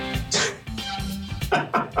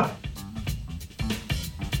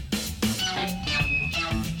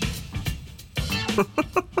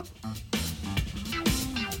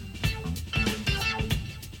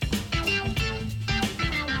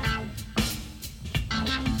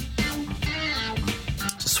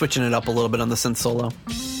 Switching it up a little bit on the synth solo.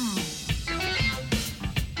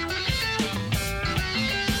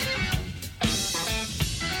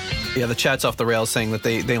 Yeah, the chat's off the rails saying that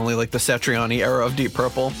they only like the Satriani era of Deep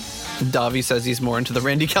Purple. Davi says he's more into the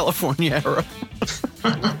Randy California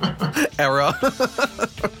era.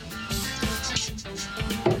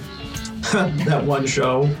 That one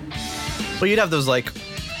show. Well, you'd have those like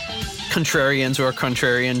contrarians who are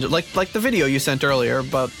contrarian, like the video you sent earlier,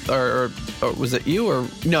 but or was it you or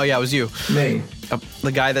no? Yeah, it was you. Me.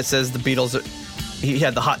 The guy that says the Beatles. He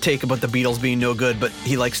had the hot take about the Beatles being no good, but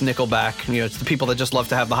he likes Nickelback. You know, it's the people that just love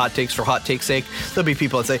to have the hot takes for hot take's sake. There'll be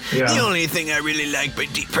people that say, the only thing I really liked by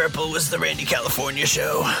Deep Purple was the Randy California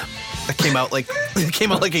show. That came out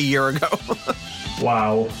like a year ago.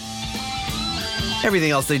 Wow.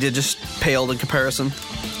 Everything else they did just paled in comparison.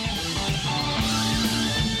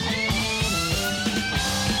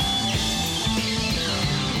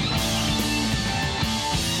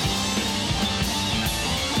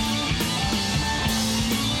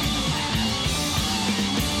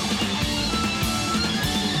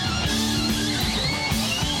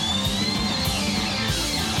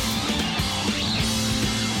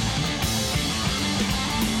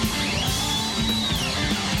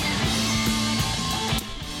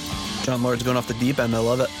 John Lord's going off the deep end. I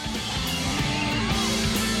love it.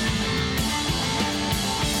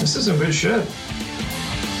 This is some good shit.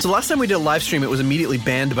 So last time we did a live stream, it was immediately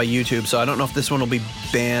banned by YouTube. So I don't know if this one will be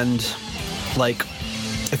banned, like,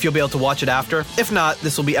 if you'll be able to watch it after. If not,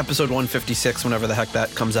 this will be episode 156, whenever the heck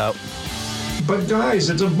that comes out. But guys,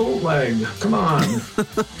 it's a bootleg. Come on.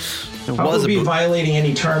 How would be violating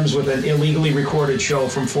any terms with an illegally recorded show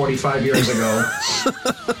from 45 years ago?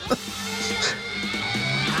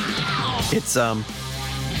 It's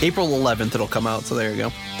April 11th it'll come out, so there you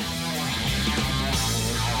go.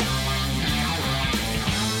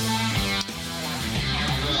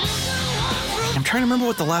 I'm trying to remember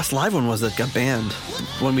what the last live one was that got banned.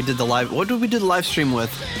 When we did the live... What did we do the live stream with?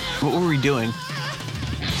 What were we doing?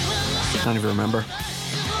 I don't even remember.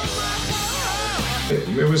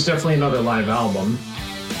 It was definitely another live album.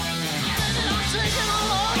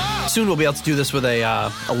 Soon we'll be able to do this with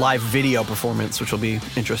a live video performance, which will be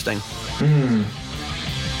interesting.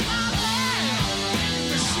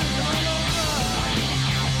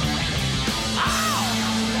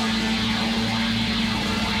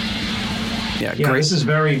 Yeah, great. This is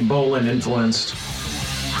very Bolin influenced.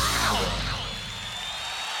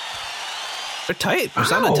 They're tight. They're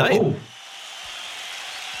sounding tight. Oh.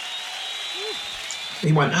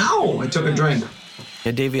 He went, ow! I took a drink.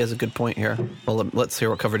 Yeah, Davey has a good point here. Well, let's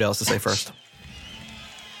hear what Coverdale has to say first.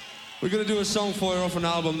 We're going to do a song for you off an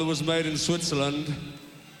album that was made in Switzerland.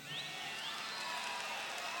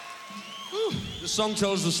 The song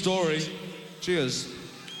tells the story. Cheers.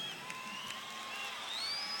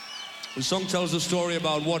 The song tells the story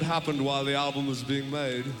about what happened while the album was being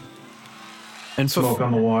made. And Smoke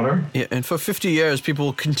on the Water. Yeah, and for 50 years, people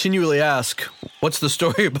will continually ask, what's the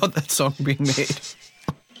story about that song being made?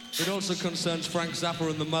 It also concerns Frank Zappa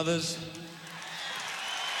and the Mothers.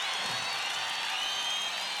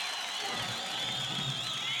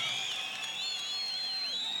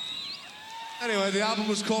 Anyway, the album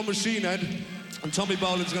was called Machine Head, and Tommy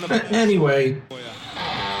Bolin's going to... Anyway.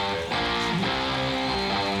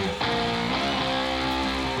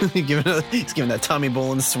 He's giving that Tommy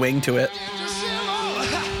Bolin swing to it.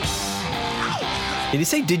 Did he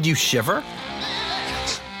say, did you shiver?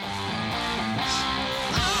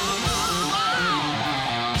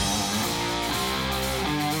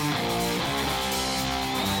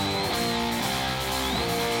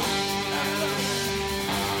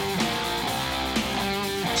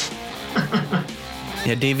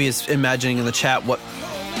 Yeah, Davey is imagining in the chat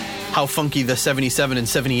how funky the 77 and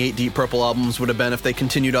 78 Deep Purple albums would have been if they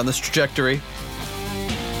continued on this trajectory.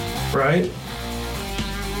 Right?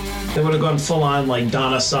 They would have gone full on like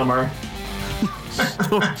Donna Summer.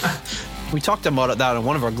 We talked about that in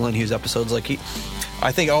one of our Glenn Hughes episodes. Like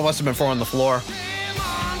I think it must have been 4 on the Floor.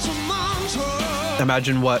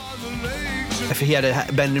 Imagine what if he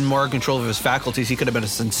had been in more control of his faculties, he could have been a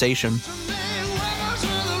sensation.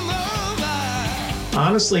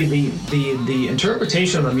 Honestly, the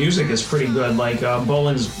interpretation of the music is pretty good, like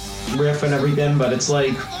Bolin's riff and everything, but it's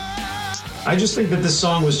like, I just think that this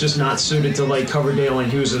song was just not suited to like Coverdale and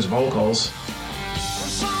Hughes' vocals.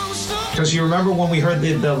 Because you remember when we heard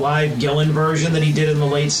the live Gillan version that he did in the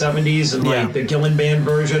late 70s, and like the Gillan band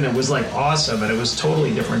version, it was like awesome, and it was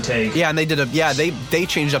totally different take. Yeah, and they did they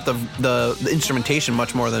changed up the instrumentation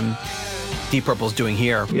much more than Deep Purple's doing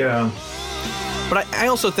here. Yeah. But I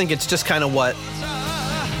also think it's just kind of what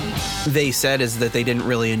they said is that they didn't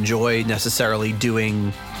really enjoy necessarily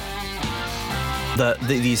doing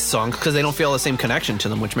these songs because they don't feel the same connection to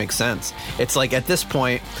them, which makes sense. It's like at this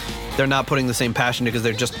point, they're not putting the same passion because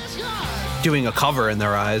they're just doing a cover in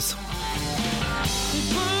their eyes.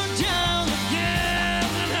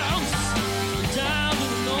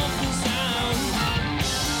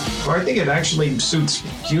 Or I think it actually suits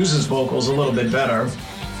Hughes' vocals a little bit better.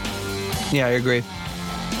 Yeah, I agree.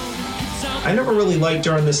 I never really liked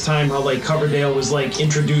during this time how like Coverdale was like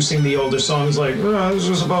introducing the older songs, like this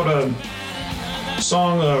was about a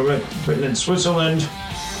song written in Switzerland.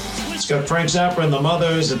 It's got Frank Zappa and the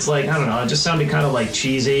Mothers. It's like, I don't know, it just sounded kind of like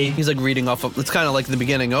cheesy. He's like reading off of, it's kind of like the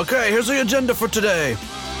beginning. Okay, here's the agenda for today.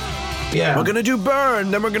 Yeah. We're gonna do Burn,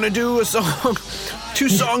 then we're gonna do a song, 2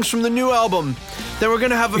 songs from the new album. Then we're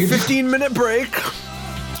gonna have a 15-minute break.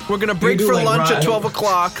 We're gonna break for like lunch at 12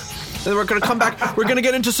 o'clock. Then we're gonna come back. We're gonna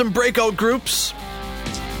get into some breakout groups.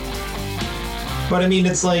 But I mean,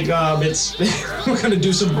 it's like we're gonna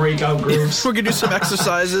do some breakout groups. We're gonna do some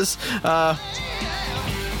exercises.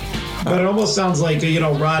 But it almost sounds like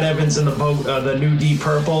Rod Evans in the new Deep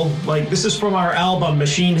Purple. Like, this is from our album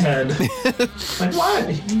Machine Head. Like,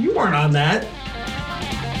 what? You weren't on that.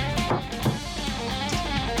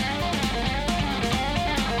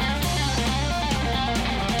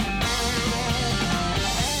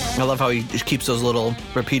 I love how he keeps those little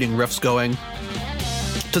repeating riffs going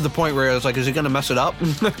to the point where it's like, is he going to mess it up?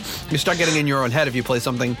 You start getting in your own head if you play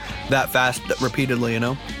something that fast repeatedly,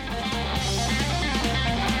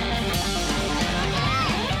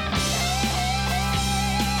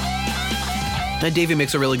 And Davey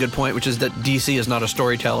makes a really good point, which is that DC is not a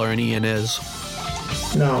storyteller and Ian is.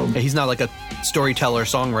 No. He's not like a storyteller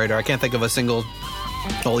songwriter. I can't think of a single...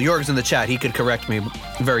 Well, Jorg's in the chat. He could correct me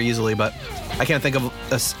very easily, but I can't think of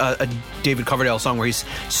a David Coverdale song where he's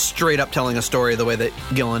straight up telling a story the way that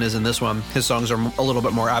Gillan is in this one. His songs are a little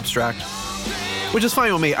bit more abstract, which is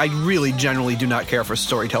fine with me. I really generally do not care for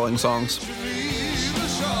storytelling songs.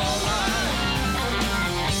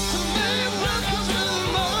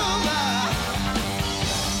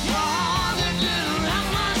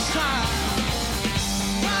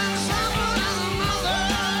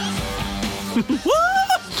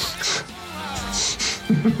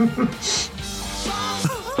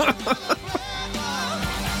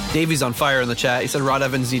 Davey's on fire in the chat. He said Rod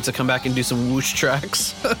Evans needs to come back and do some whoosh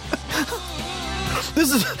tracks.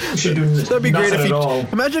 That'd be great if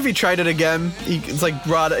imagine if he tried it again. It's like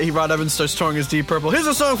Rod Evans starts touring his Deep Purple. Here's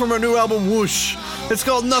a song from our new album Whoosh. It's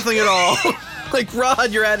called Nothing at All. Like,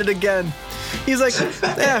 Rod, you're at it again. He's like,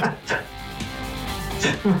 yeah.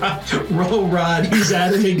 Rod, he's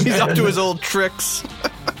at it again. He's up to his old tricks.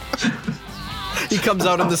 He comes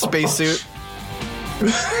out in the spacesuit.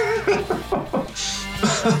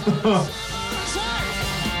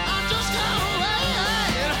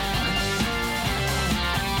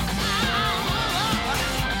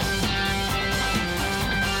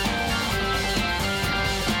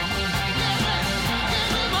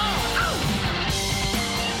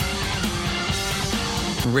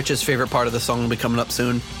 Rich's favorite part of the song will be coming up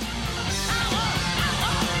soon.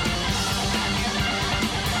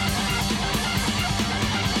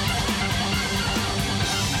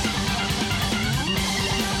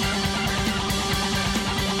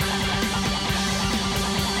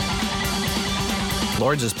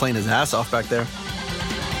 Lord's just playing his ass off back there.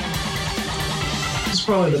 It's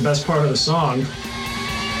probably the best part of the song.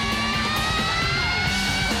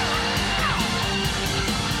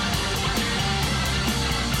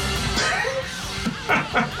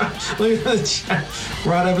 Look at the chat.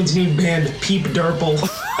 Rod Evans' new band, Peep Durple.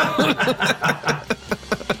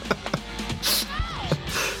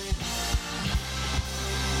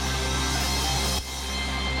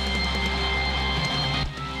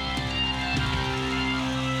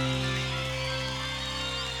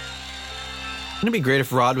 Wouldn't it be great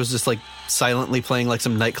if Rod was just like silently playing like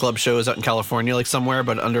some nightclub shows out in California, like somewhere,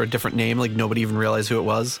 but under a different name, like nobody even realized who it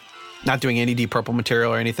was? Not doing any Deep Purple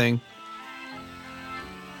material or anything.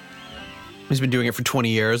 He's been doing it for 20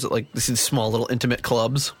 years at like these small little intimate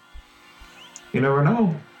clubs. You never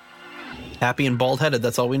know. Happy and bald-headed,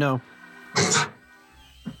 that's all we know.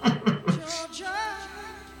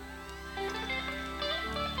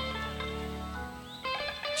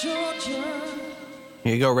 Georgia.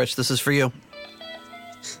 Here you go, Rich. This is for you.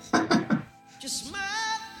 Just smile.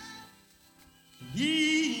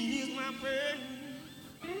 He is my friend.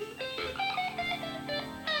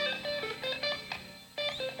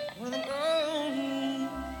 When I'm gone,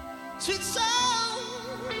 sweet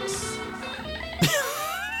songs.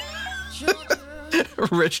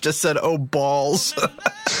 Rich just said, "Oh, balls."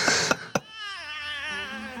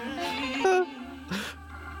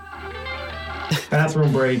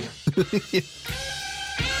 Bathroom break.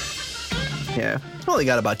 Yeah, only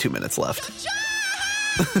got about 2 minutes left.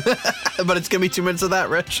 But it's gonna be 2 minutes of that,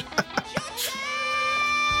 Rich.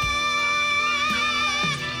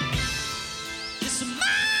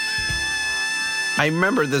 I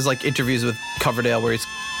remember there's like interviews with Coverdale where he's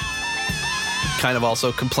kind of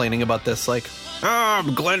also complaining about this, like,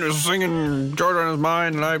 Glenn is singing Georgia on his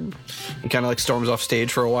mind, and He kind of like storms off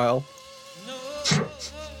stage for a while.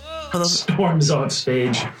 Storms off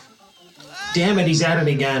stage. Damn it, he's at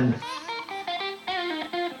it again.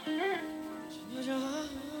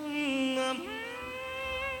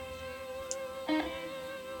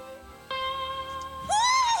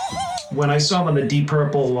 When I saw him on the Deep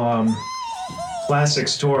Purple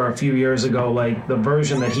Classics tour a few years ago, like the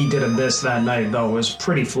version that he did of this that night, though, was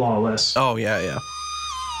pretty flawless. Oh, yeah.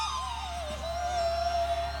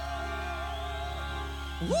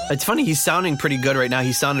 It's funny, he's sounding pretty good right now.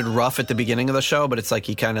 He sounded rough at the beginning of the show, but it's like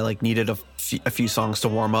he kind of like needed a few songs to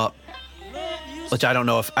warm up. Which I don't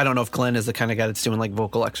know if Glenn is the kind of guy that's doing like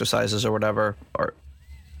vocal exercises or whatever, or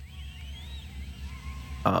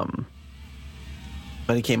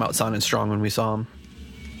but he came out sounding strong when we saw him.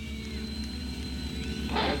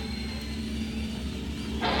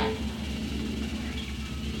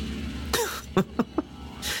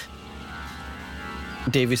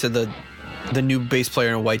 Davey said the new bass player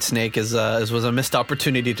in Whitesnake was a missed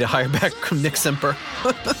opportunity to hire back Nick Simper.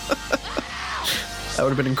 That would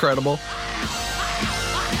have been incredible.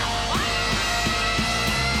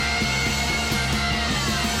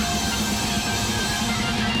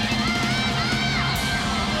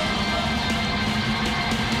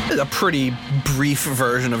 It's a pretty brief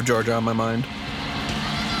version of Georgia on My Mind.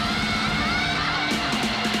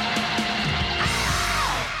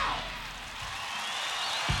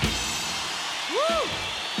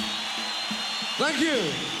 Thank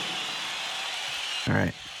you. All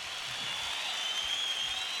right.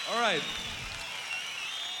 All right.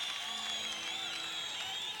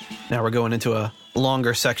 Now we're going into a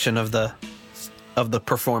longer section of the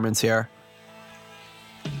performance here.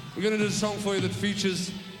 We're going to do a song for you that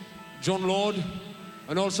features John Lord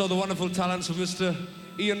and also the wonderful talents of Mr.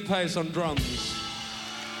 Ian Pace on drums.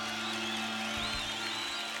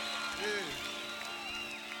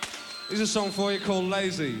 Here's a song for you called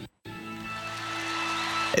Lazy.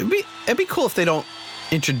 It'd be cool if they don't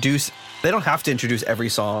have to introduce every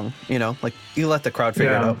song, you know, like you let the crowd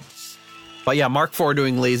figure it out. But yeah, Mark IV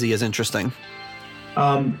doing Lazy is interesting.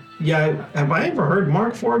 Yeah, have I ever heard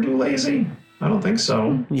Mark IV do Lazy? I don't think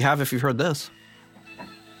so. You have if you've heard this.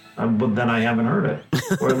 But then I haven't heard it,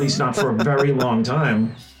 or at least not for a very long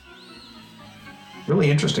time.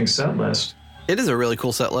 Really interesting set list. It is a really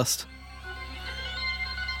cool set list.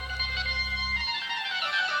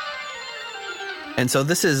 And so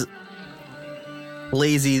this is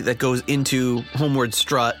Lazy that goes into Homeward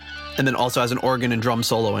Strut and then also has an organ and drum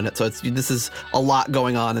solo in it. So this is a lot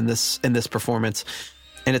going on in this performance.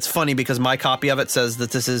 And it's funny because my copy of it says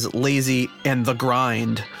that this is Lazy and The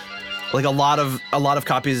Grind. Like a lot of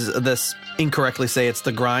copies of this incorrectly say it's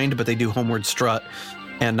The Grind, but they do Homeward Strut.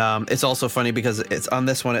 And it's also funny because it's on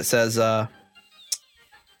this one it says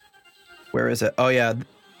where is it? Oh yeah.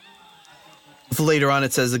 Later on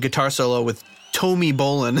it says the guitar solo with Tommy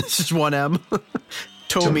Bolin. It's just one M.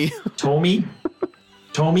 Tommy. Tommy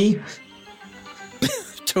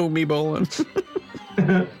Bolin.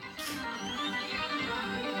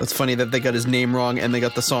 It's funny that they got his name wrong and they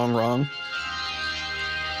got the song wrong.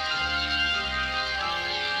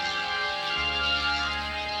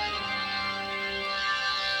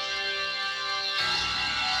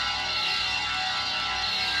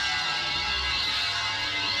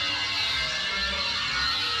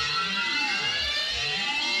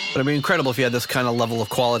 But it'd be incredible if you had this kind of level of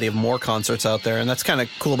quality of more concerts out there. And that's kind of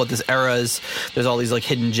cool about this era is there's all these like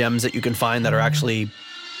hidden gems that you can find that are actually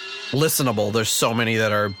listenable. There's so many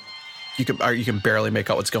that are you can barely make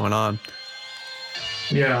out what's going on.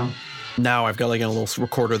 Yeah. Now I've got like a little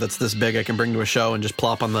recorder that's this big I can bring to a show and just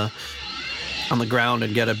plop on the ground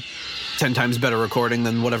and get a 10 times better recording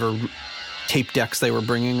than whatever tape decks they were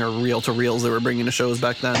bringing or reel-to-reels they were bringing to shows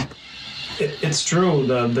back then. It's true.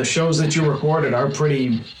 The shows that you recorded are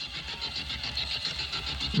pretty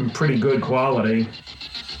good quality.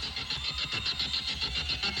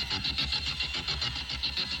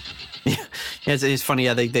 Yeah, it's funny.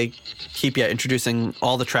 Yeah, they keep introducing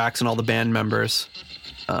all the tracks and all the band members.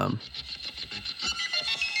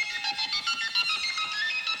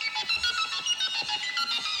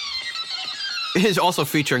 It is also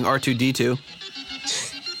featuring R2-D2.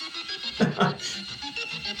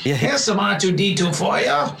 Yeah. Here's some R2-D2 for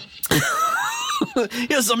you.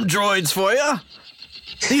 Here's some droids for you.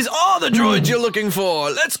 These are the droids you're looking for.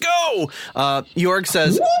 Let's go. Jorg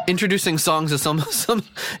says introducing songs is some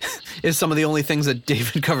of the only things that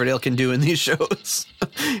David Coverdale can do in these shows.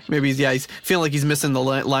 Maybe he's feeling like he's missing the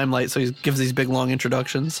limelight, so he gives these big long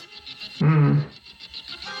introductions. Mm.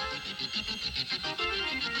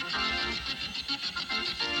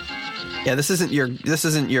 Yeah, this isn't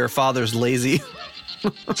your father's Lazy.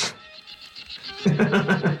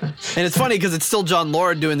 And it's funny because it's still John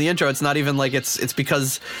Lord doing the intro. It's not even like it's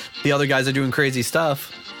because the other guys are doing crazy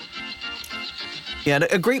stuff. Yeah, and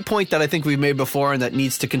a great point that I think we've made before and that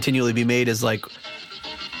needs to continually be made is like,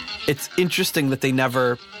 it's interesting that they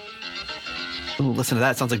never... Ooh, listen to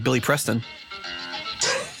that. It sounds like Billy Preston.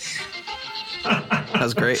 That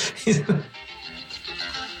was great.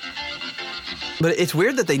 But it's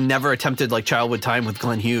weird that they never attempted like Childhood Time with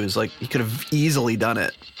Glenn Hughes. Like, he could have easily done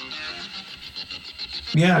it.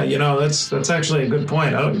 Yeah, that's actually a good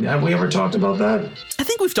point. Have we ever talked about that? I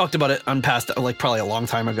think we've talked about it on past, like probably a long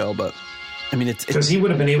time ago, but I mean, it's because he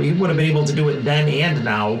would have been able to do it then and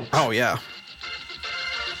now. Oh yeah.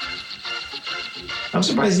 I'm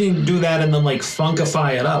surprised he didn't do that and then like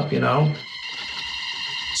funkify it up,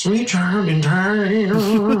 Sweet charm and time,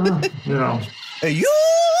 Hey, you!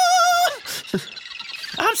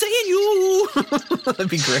 I'm saying you! That'd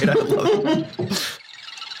be great. I love it.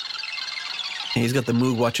 He's got the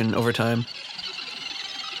Moog watching overtime.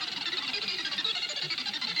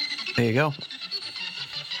 There you go.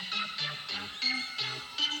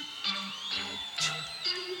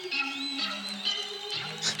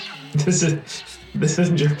 This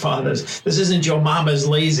isn't your father's. This isn't your mama's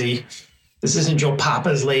lazy. This isn't your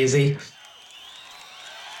papa's lazy.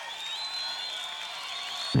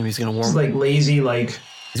 Maybe he's gonna warm. It's like lazy, like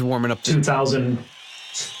he's warming up. 2000.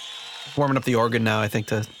 Warming up the organ now, I think,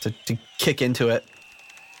 to kick into it.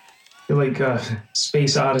 You're like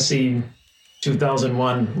Space Odyssey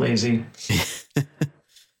 2001 lazy.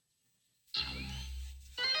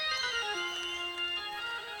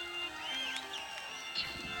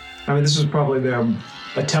 I mean, this was probably their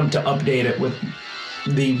attempt to update it with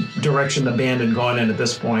the direction the band had gone in at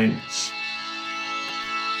this point.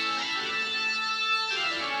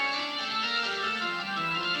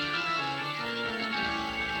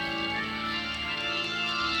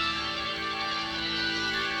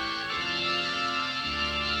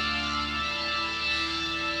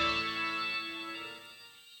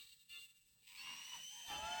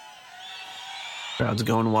 Crowd's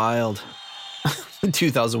going wild.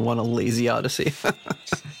 2001, A Lazy Odyssey.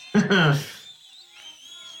 They're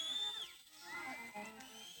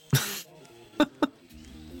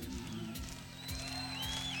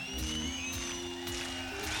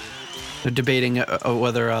debating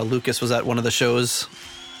whether Lucas was at one of the shows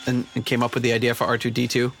and came up with the idea for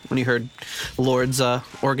R2-D2 when he heard Lord's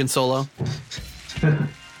organ solo.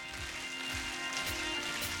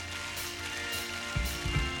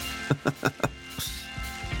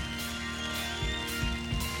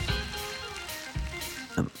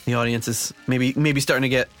 The audience is maybe starting to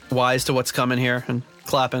get wise to what's coming here and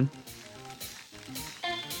clapping.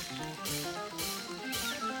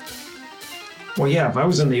 Well, yeah, if I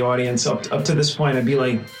was in the audience up to this point, I'd be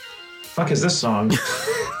like, fuck is this song?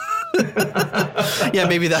 Yeah,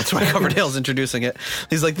 maybe that's why Coverdale's introducing it.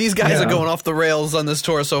 He's like, these guys are going off the rails on this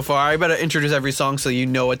tour so far. I better introduce every song so you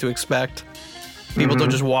know what to expect. People don't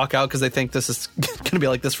just walk out because they think this is going to be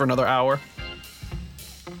like this for another hour.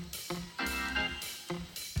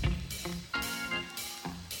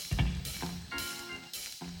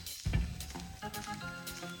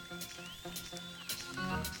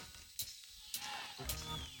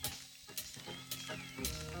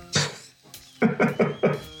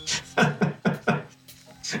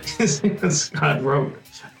 Scott wrote.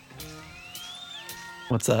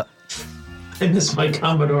 What's that? I miss my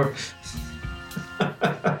Commodore.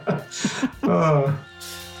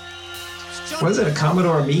 Was it a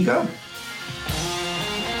Commodore Amiga?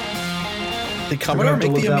 Did Commodore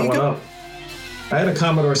make the Amiga? I had a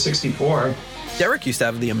Commodore 64. Derek used to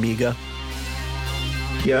have the Amiga.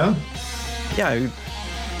 Yeah? Yeah.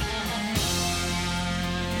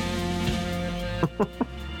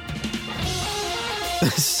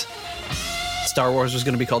 Star Wars was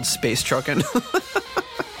going to be called Space Truckin'.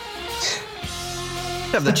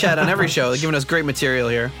 Have the chat on every show. They're giving us great material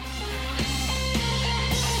here.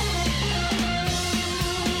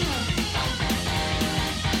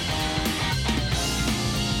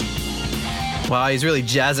 Wow, he's really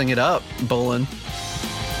jazzing it up, Bolin.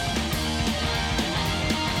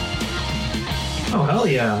 Oh, hell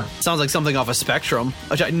yeah. Sounds like something off a Spectrum,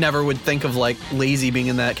 which I never would think of like Lazy being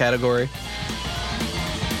in that category.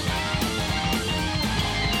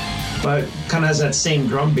 But kind of has that same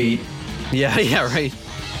drum beat. Yeah, right.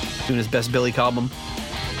 Doing his best Billy Cobham.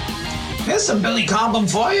 Here's some Billy Cobham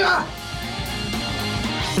for ya.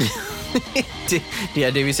 Yeah,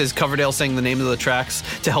 Davey says Coverdale sang the names of the tracks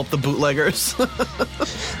to help the bootleggers.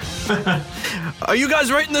 Are you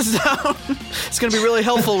guys writing this down? It's going to be really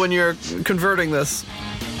helpful when you're converting this.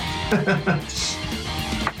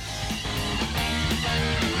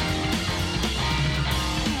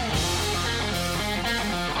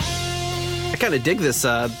 kind of dig this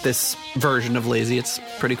this version of Lazy. It's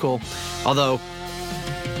pretty cool. Although,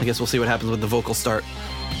 I guess we'll see what happens when the vocals start.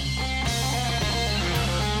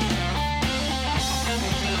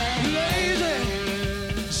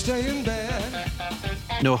 Lazy, stay in bed.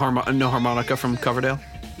 No harmonica from Coverdale.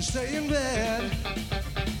 Stay in bed.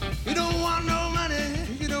 You don't want no money.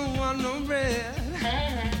 You don't want no bread.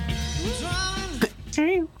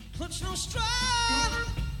 Touch no straw.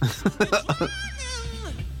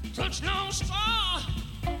 Touch no straw.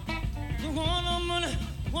 You want no money.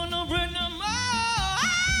 Want no bread no more.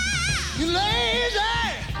 You lazy.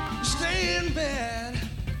 Stay in bed.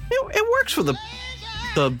 It works for the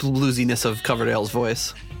bluesiness of Coverdale's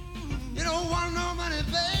voice. You don't want no money,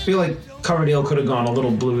 baby. I feel like Coverdale could have gone a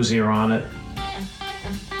little bluesier on it.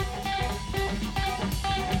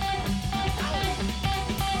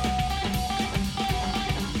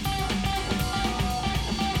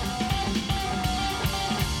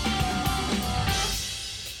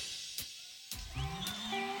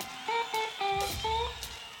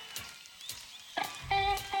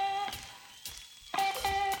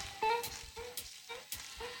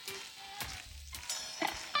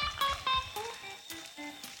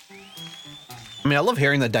 I mean, I love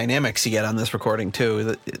hearing the dynamics you get on this recording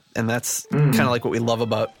too, and that's kind of like what we love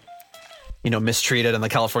about, Mistreated and the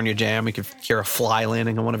California Jam. We could hear a fly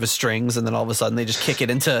landing on one of his strings, and then all of a sudden they just kick it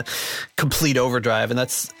into complete overdrive, and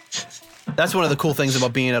that's one of the cool things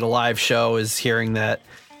about being at a live show is hearing that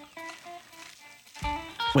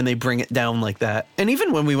when they bring it down like that. And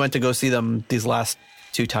even when we went to go see them these last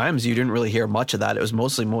 2 times, you didn't really hear much of that. It was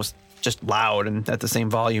mostly just loud and at the same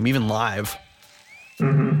volume, even live.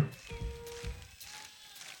 Mm-hmm.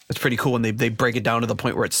 It's pretty cool when they break it down to the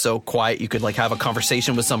point where it's so quiet you could like have a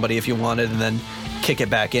conversation with somebody if you wanted and then kick it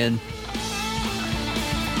back in.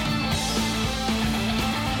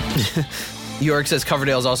 York says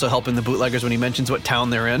Coverdale's also helping the bootleggers when he mentions what town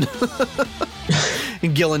they're in.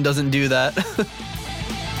 And Gillan doesn't do that.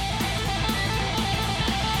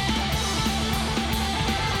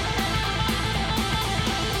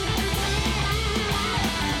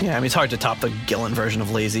 Yeah, I mean, it's hard to top the Gillan version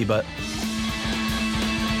of Lazy, but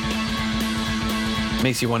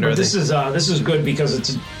makes you wonder. But this is good because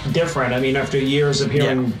it's different. I mean, after years of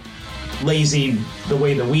hearing Lazy the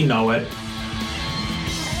way that we know it.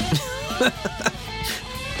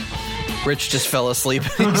 Rich just fell asleep.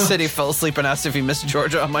 He said he fell asleep and asked if he missed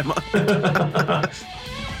Georgia on my mind.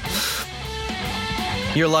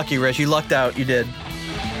 You're lucky, Rich. You lucked out. You did.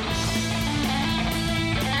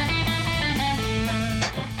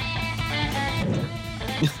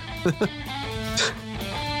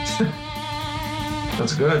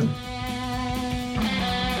 That's good.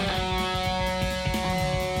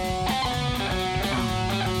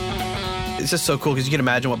 It's just so cool because you can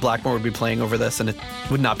imagine what Blackmore would be playing over this, and it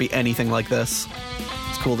would not be anything like this.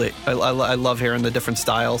 It's cool. I love hearing the different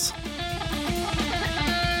styles.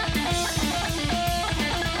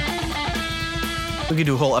 We could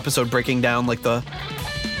do a whole episode breaking down like the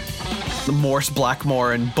Morse,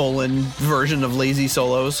 Blackmore, and Bolin version of Lazy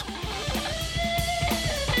solos.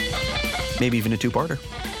 Maybe even a 2-parter.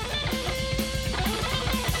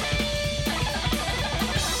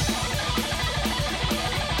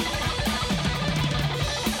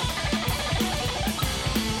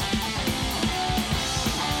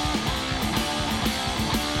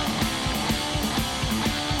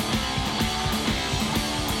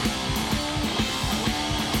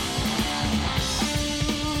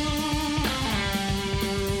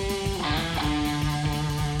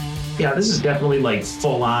 Yeah, this is definitely like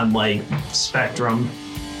full on like Spectrum.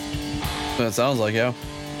 That sounds like, yeah.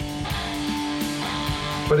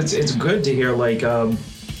 But it's good to hear like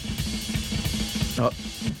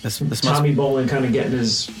This must Tommy Bolin kind of getting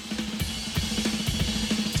his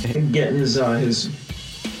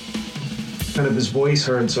kind of his voice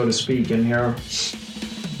heard, so to speak, in here.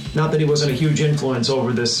 Not that he wasn't a huge influence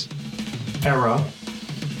over this era.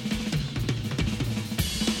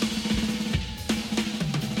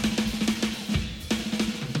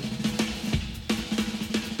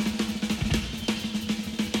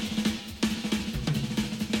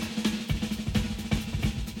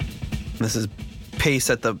 This is Pace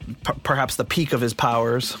at perhaps the peak of his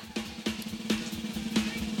powers.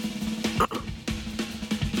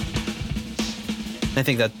 I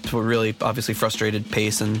think that's what really obviously frustrated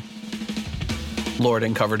Pace and Lord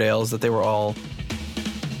and Coverdale, is that they were all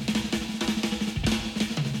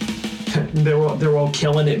they're all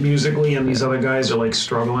killing it musically, and these other guys are like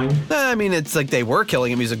struggling. I mean, it's like they were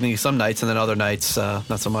killing it musically some nights, and then other nights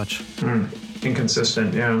not so much.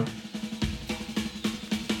 Inconsistent, yeah.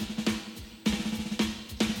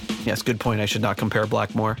 Yes, good point. I should not compare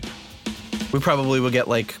Blackmore. We probably will get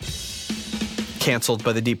like canceled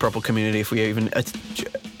by the Deep Purple community if we even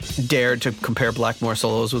dared to compare Blackmore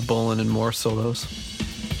solos with Bolin and Moore solos.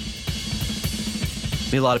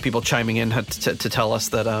 Be a lot of people chiming in to tell us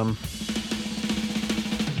that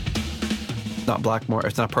not Blackmore,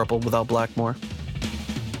 it's not Purple without Blackmore.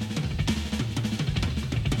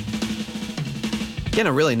 Getting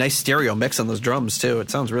a really nice stereo mix on those drums too. It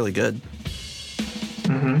sounds really good.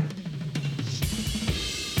 Mm-hmm.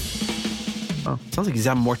 Oh, sounds like he's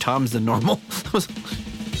having more toms than normal. That was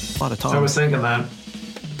a lot of toms. I was thinking that.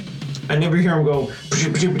 I never hear him go.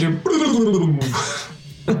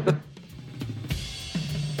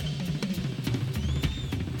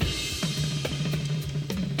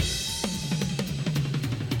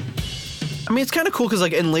 I mean, it's kind of cool because,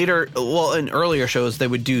 like, in earlier shows, they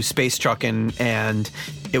would do space trucking and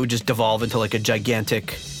it would just devolve into like a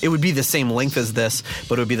gigantic. It would be the same length as this,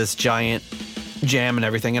 but it would be this giant jam and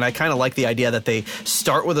everything. And I kind of like the idea that they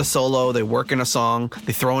start with a solo, they work in a song,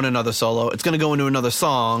 they throw in another solo, it's going to go into another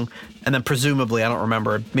song, and then presumably, I don't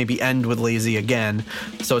remember, maybe end with Lazy again.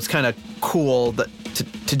 So it's kind of cool that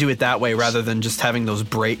to do it that way rather than just having those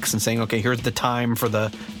breaks and saying, okay, here's the time for the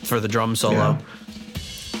drum solo. Yeah.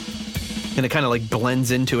 And it kind of like blends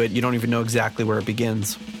into it. You don't even know exactly where it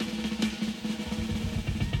begins.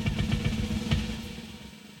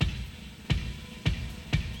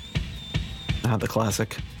 The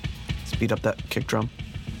classic. Speed up that kick drum.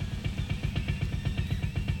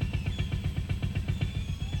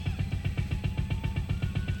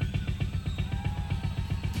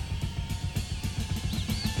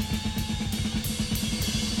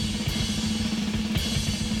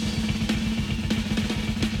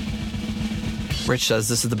 Rich says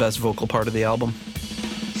this is the best vocal part of the album.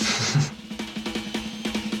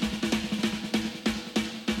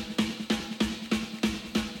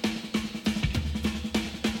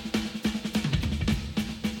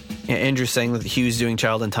 Yeah, Andrew's saying that Hughes doing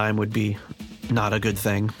Child in Time would be not a good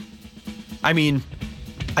thing. I mean,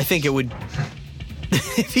 I think it would.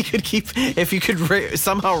 if you could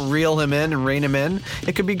somehow reel him in and rein him in,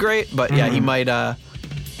 it could be great. But yeah, he might. I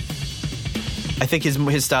think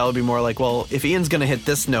his style would be more like, well, if Ian's going to hit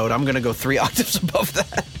this note, I'm going to go 3 octaves above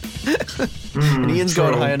that. And Ian's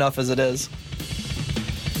going high enough as it is.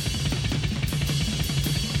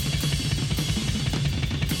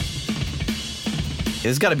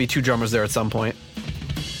 There's got to be 2 drummers there at some point.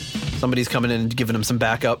 Somebody's coming in and giving him some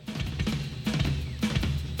backup.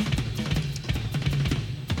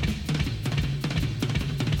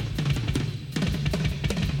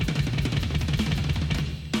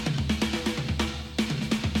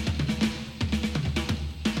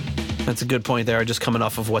 That's a good point there. Just coming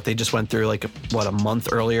off of what they just went through, like, a month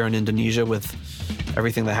earlier in Indonesia with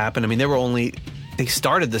everything that happened. I mean, they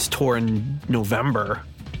started this tour in November.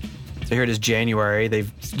 So here it is January.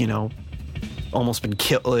 They've, almost been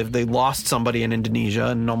killed. They lost somebody in Indonesia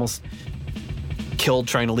and almost killed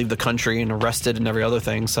trying to leave the country and arrested and every other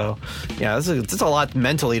thing. So, yeah, it's a lot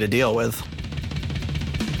mentally to deal with.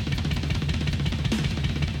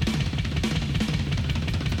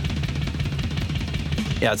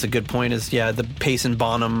 Yeah, it's a good point. The Pace and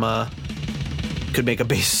Bonham could make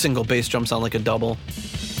a single bass drum sound like a double.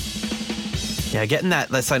 Yeah, getting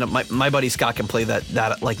that sign up. My buddy Scott can play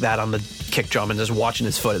that like that on the kick drum, and just watching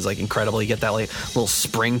his foot is like incredible. You get that like little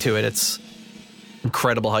spring to it. It's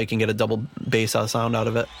incredible how you can get a double bass sound out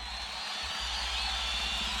of it.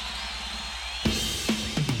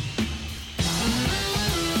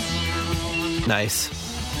 Nice.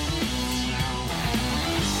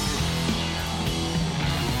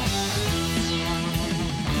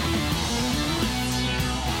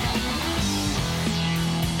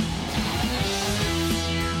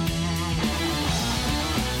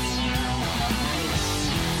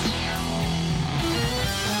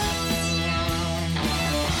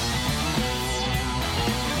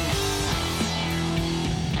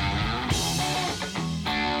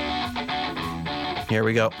 Here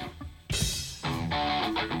we go.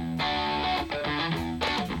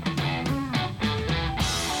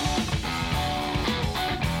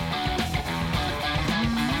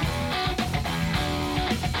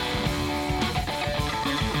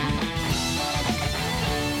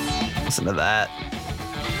 Listen to that.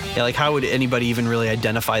 Yeah, like how would anybody even really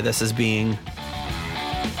identify this as being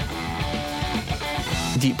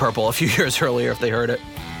Deep Purple a few years earlier if they heard it?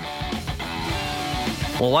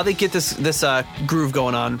 Well, while they get this groove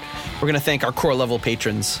going on, we're going to thank our core level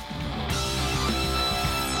patrons.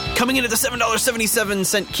 Coming in at the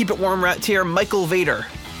 $7.77 Keep It Warm Rat tier, Michael Vader.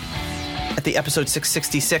 At the episode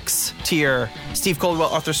 666 tier, Steve Coldwell,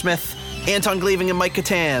 Arthur Smith, Anton Glaving, and Mike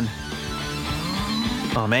Catan.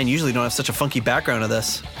 Oh man, usually don't have such a funky background of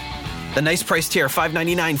this. The nice price tier,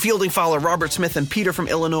 $5.99, Fielding Fowler, Robert Smith, and Peter from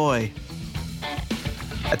Illinois.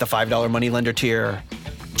 At the $5 moneylender tier,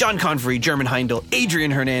 John Convery, German Heindel,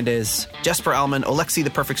 Adrian Hernandez, Jesper Alman, Alexei the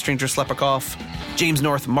Perfect Stranger Slepikoff, James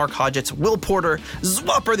North, Mark Hodgetts, Will Porter,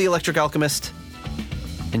 Zwapper the Electric Alchemist,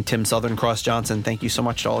 and Tim Southern Cross Johnson. Thank you so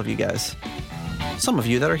much to all of you guys. Some of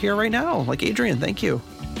you that are here right now, like Adrian, thank you.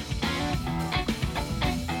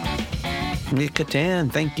 Nick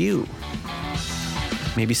Catan, thank you.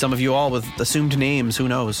 Maybe some of you all with assumed names, who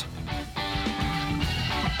knows?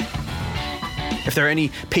 If there are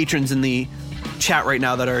any patrons in the chat right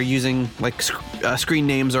now that are using like screen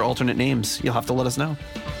names or alternate names, you'll have to let us know.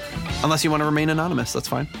 Unless you want to remain anonymous, that's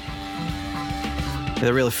fine.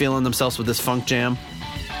 They're really feeling themselves with this funk jam.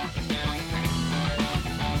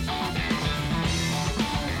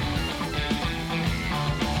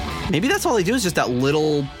 Maybe that's all they do is just that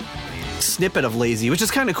little snippet of Lazy, which is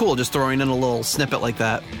kind of cool, just throwing in a little snippet like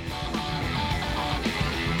that.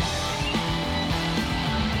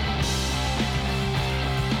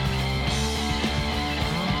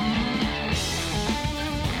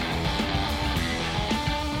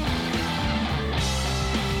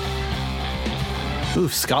 Ooh,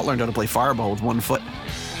 Scott learned how to play fireball with one foot.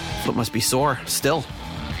 Foot must be sore still.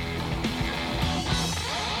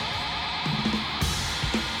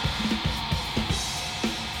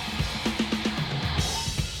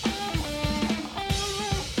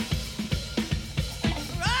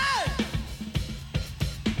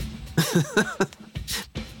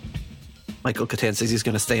 Michael Catan says he's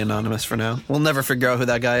going to stay anonymous for now. We'll never figure out who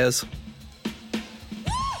that guy is.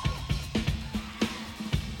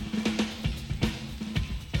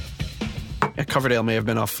 Yeah, Coverdale may have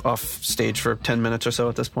been off stage for 10 minutes or so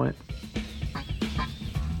at this point.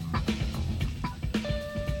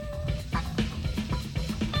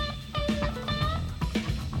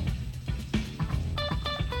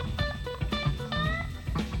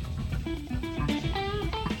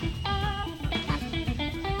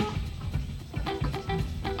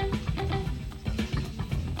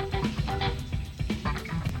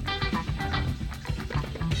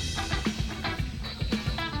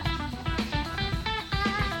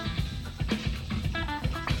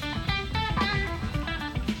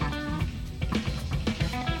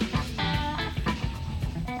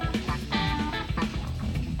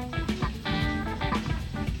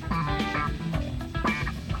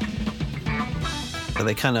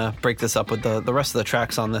 They kind of break this up with the rest of the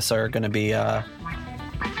tracks on this are going to be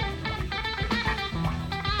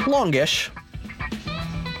longish,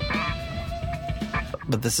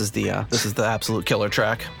 but this is the absolute killer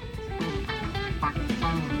track.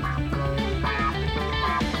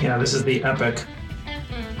 Yeah, this is the epic.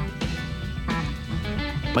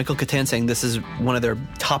 Michael Catan saying this is one of their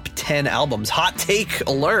top 10 albums. Hot take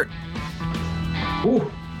alert.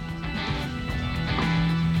 Ooh.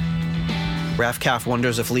 Raf Calf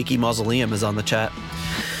wonders if Leaky Mausoleum is on the chat.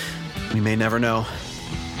 We may never know.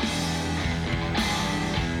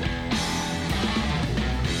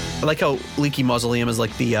 I like how Leaky Mausoleum is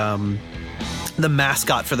like the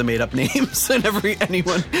mascot for the made-up names, and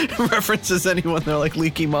anyone references anyone, they're like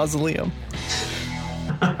Leaky Mausoleum.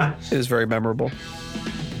 It is very memorable.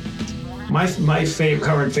 My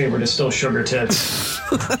current favorite is still Sugar Tits.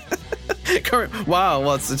 Wow,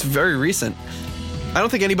 well, it's very recent. I don't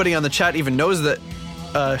think anybody on the chat even knows that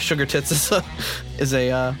Sugar Tits is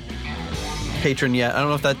a patron yet. I don't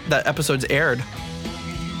know if that episode's aired.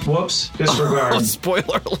 Whoops, disregard. Oh,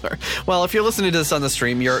 spoiler alert. Well, if you're listening to this on the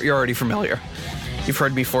stream, you're already familiar. You've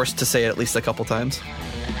heard me forced to say it at least a couple times.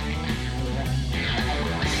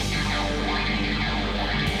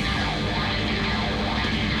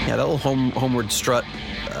 Yeah, that little homeward strut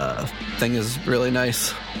thing is really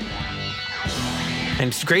nice. And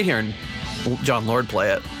it's great hearing John Lord play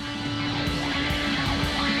it.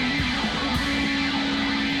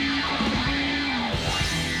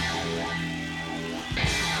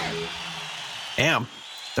 Damn,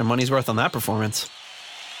 their money's worth on that performance.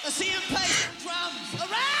 Let's see him play some drums. All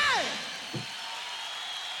right!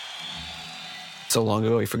 So long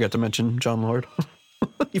ago, you forgot to mention John Lord.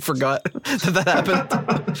 You forgot that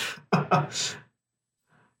happened.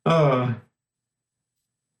 All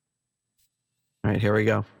right, here we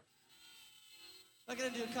go. We're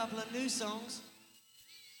going to do a couple of new songs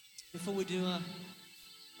before we do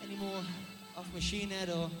any more off Machine Head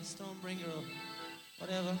or Stormbringer or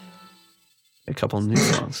whatever. A couple of new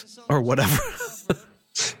songs or whatever.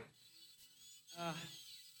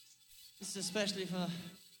 This is especially for a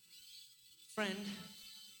friend,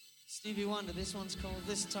 Stevie Wonder. This one's called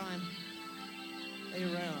This Time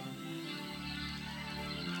Around.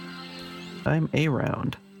 I'm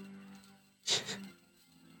around.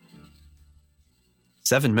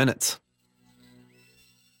 7 minutes.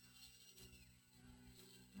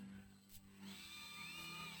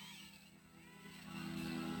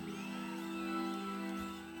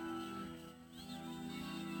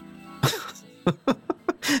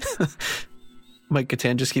 Mike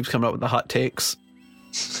Catan just keeps coming up with the hot takes.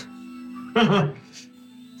 I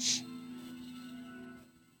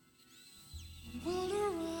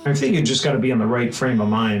think you just got to be in the right frame of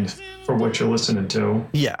mind for what you're listening to.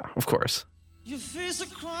 Yeah, of course. You face a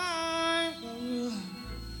crime you'll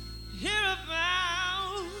hear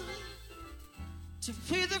about. To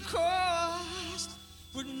pay the cost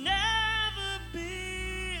would never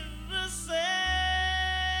be the same.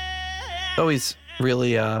 Always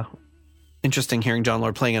really interesting hearing John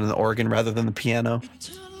Lord playing on the organ rather than the piano.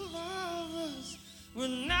 Eternal lovers were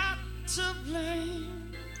not to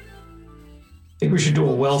blame. I think we should do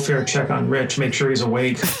a welfare check on Rich, make sure he's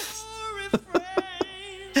awake.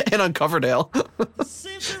 And on Coverdale.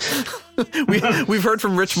 We've heard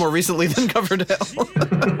from Rich more recently than Coverdale.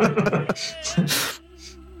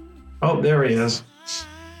 Oh, there he is.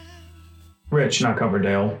 Rich, not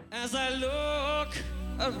Coverdale. As I look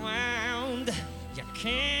around, you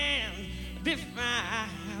can't be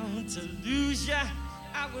found. To lose you,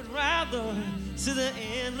 I would rather see the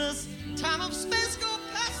endless time of space go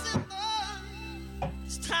passing by.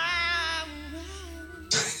 This time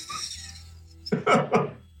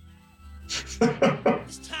around.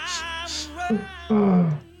 This time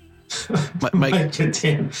around. Mike,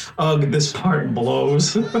 ugh, this part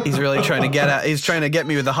blows. he's really trying to he's trying to get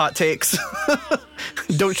me with the hot takes.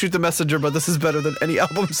 Don't shoot the messenger, but this is better than any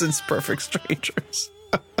album since Perfect Strangers.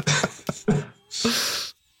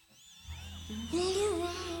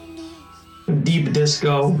 Deep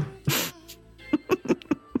disco.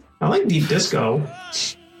 I like deep disco.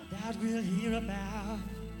 That we'll hear about.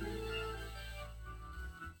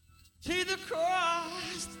 See, the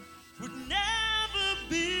cost would never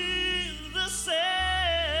be the same.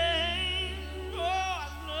 Oh, I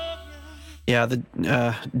love you. Yeah, the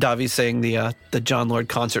Davi's saying the John Lord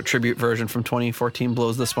concert tribute version from 2014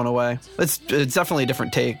 blows this one away. It's definitely a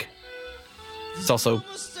different take. It's also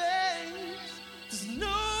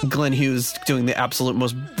Glenn Hughes doing the absolute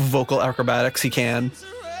most vocal acrobatics he can.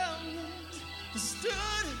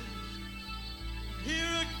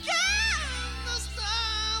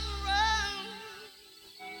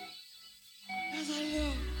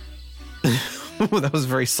 That was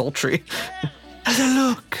very sultry. As I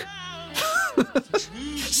look.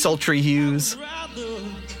 Sultry Hughes.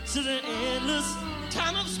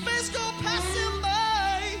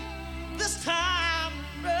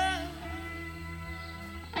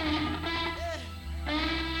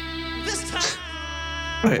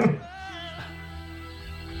 Right.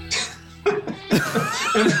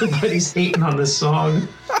 Everybody's hating on this song.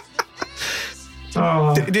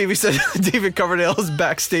 Oh. Davey said David Coverdale is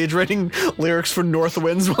backstage writing lyrics for North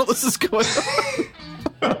Winds while this is going on.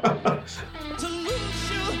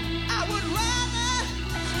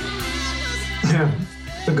 Yeah.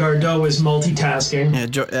 The Gardot is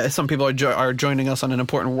multitasking. Yeah, some people are joining us on an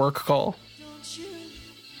important work call.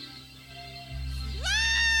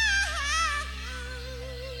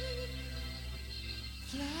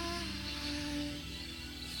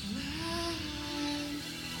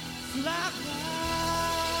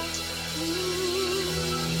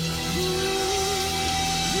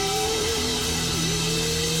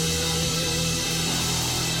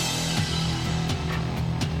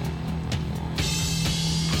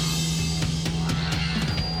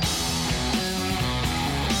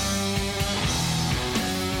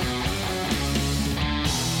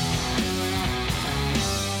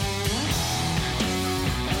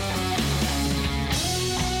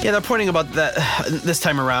 Yeah, they're pointing about that this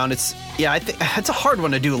time around. I think it's a hard one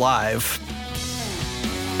to do live.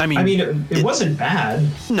 I mean, it wasn't bad.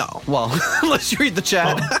 No, well, unless you read the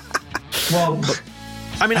chat. Well,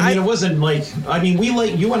 I mean, it wasn't like.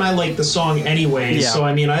 You and I like the song anyway. Yeah. So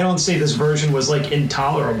I don't say this version was like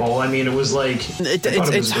intolerable. It was like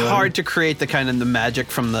it's hard to create the kind of the magic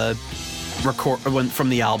from the from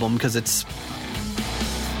the album because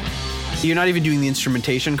you're not even doing the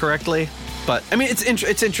instrumentation correctly. But it's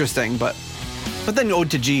interesting, but then Ode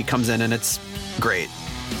to G comes in and it's great.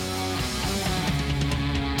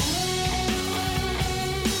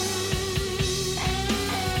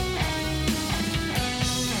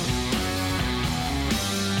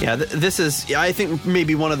 Yeah, this is I think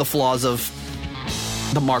maybe one of the flaws of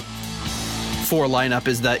the Mark IV lineup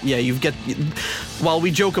is that you get while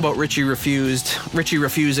we joke about Richie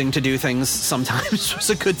refusing to do things sometimes was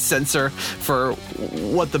a good censor for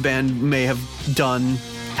what the band may have done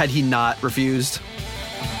had he not refused.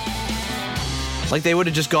 Like, they would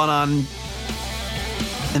have just gone on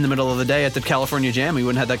in the middle of the day at the California Jam. We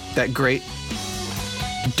wouldn't have that great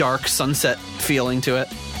dark sunset feeling to it.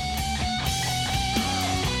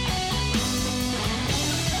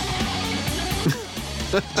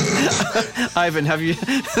 Ivan,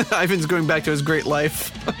 Ivan's going back to his great life.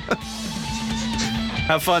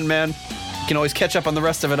 Have fun, man. You can always catch up on the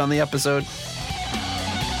rest of it on the episode.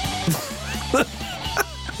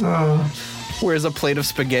 Where's a plate of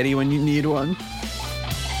spaghetti when you need one?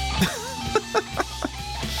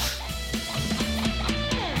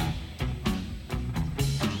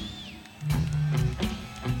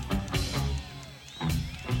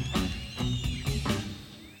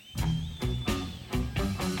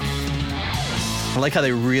 I like how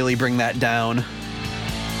they really bring that down.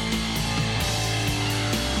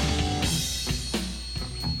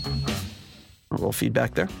 A little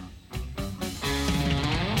feedback there.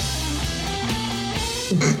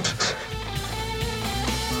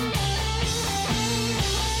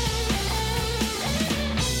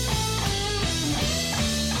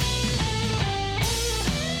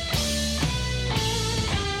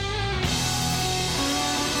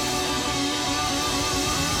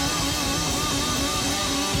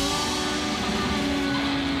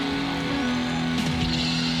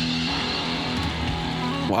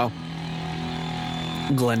 Wow.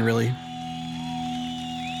 Glenn really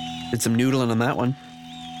did some noodling on that one.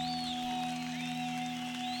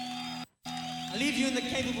 I leave you in the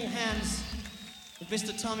capable hands of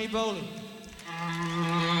Mr. Tommy Bolin.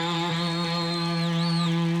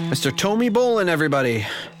 Mr. Tommy Bolin, everybody.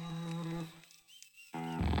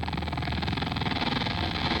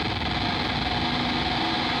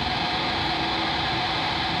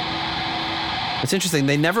 It's interesting.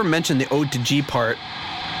 They never mention the Ode to G part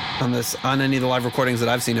on any of the live recordings that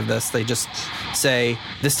I've seen of this. They just say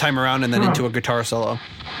this time around and then into a guitar solo.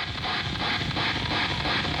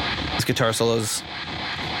 This guitar solo's,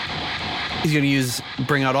 he's going to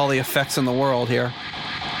bring out all the effects in the world here.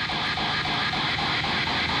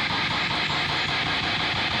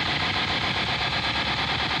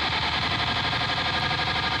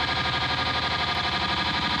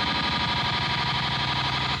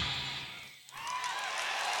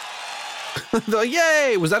 They're like,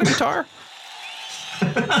 yay! Was that a guitar?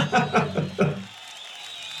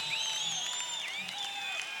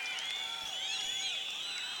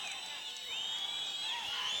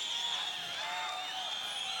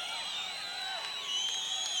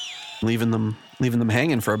 leaving them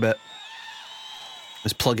hanging for a bit.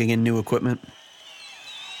 Just plugging in new equipment.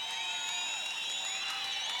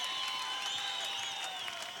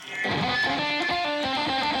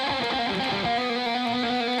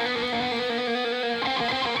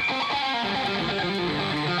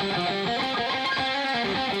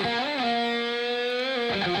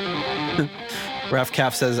 Ralph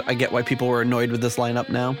Caff says, I get why people were annoyed with this lineup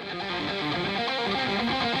now.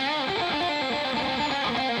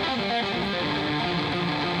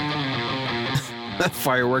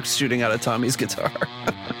 Fireworks shooting out of Tommy's guitar.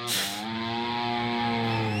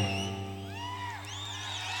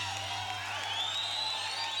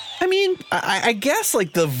 I mean, I guess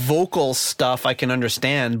like the vocal stuff I can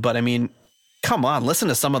understand, but I mean, come on, listen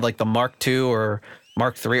to some of like the Mark II or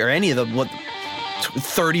Mark III or any of the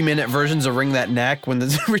 30-minute versions of Wring That Neck when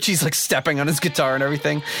Richie's like stepping on his guitar and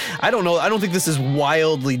everything. I don't know. I don't think this is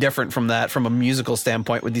wildly different from that from a musical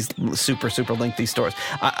standpoint with these super, super lengthy stories.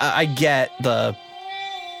 I get the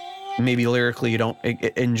maybe lyrically you don't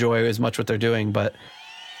enjoy as much what they're doing, but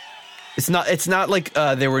it's not like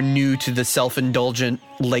they were new to the self-indulgent,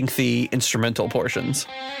 lengthy instrumental portions.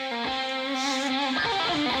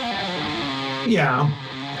 Yeah.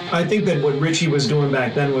 I think that what Richie was doing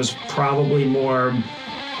back then was probably more,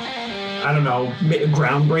 I don't know,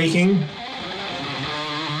 groundbreaking.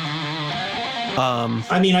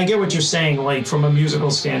 I mean, I get what you're saying, like from a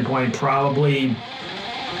musical standpoint, probably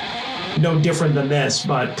no different than this,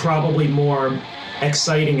 but probably more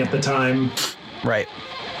exciting at the time. Right.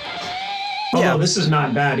 Although this is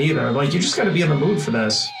not bad either. Like, you just got to be in the mood for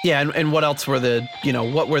this. Yeah, and what else were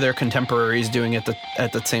what were their contemporaries doing at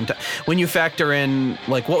the same time? When you factor in,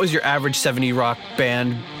 like, what was your average 70s rock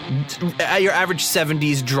band, your average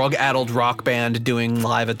 70s drug-addled rock band doing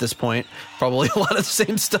live at this point? Probably a lot of the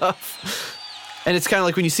same stuff. And it's kind of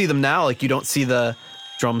like when you see them now, like, you don't see the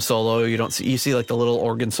drum solo, you see like the little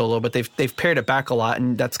organ solo, but they've pared it back a lot,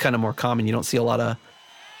 and that's kind of more common. You don't see a lot of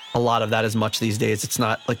that as much these days. It's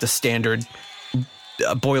not like the standard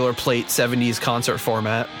boilerplate 70s concert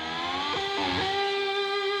format.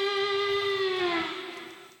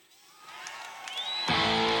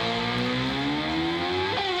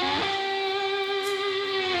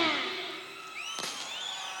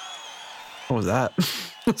 What was that?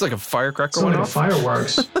 It's like a firecracker. It's like a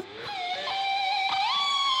fireworks.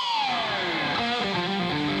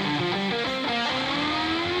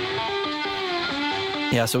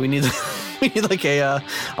 Yeah, so we need like a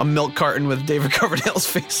milk carton with David Coverdale's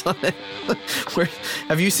face on it. Where,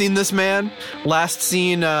 have you seen this man? Last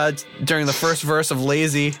seen during the first verse of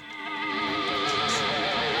Lazy.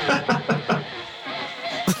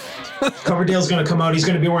 Coverdale's gonna come out. He's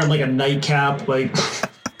gonna be wearing like a nightcap, like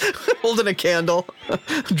holding a candle,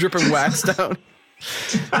 dripping wax down.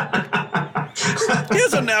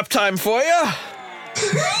 Here's a nap time for you.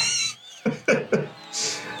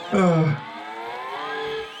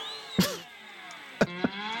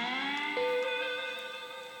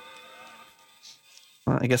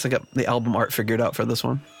 Well, I guess I got the album art figured out for this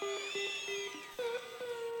one.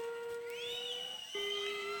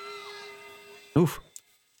 Oof.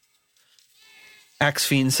 Axe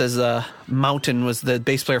Fiend says Mountain was the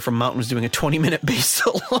bass player from Mountain was doing a 20-minute bass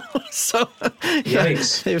solo. So yeah,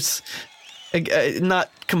 it was not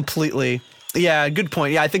completely. Yeah, good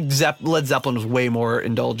point. Yeah, I think Led Zeppelin was way more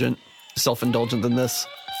indulgent, self-indulgent than this.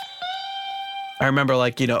 I remember,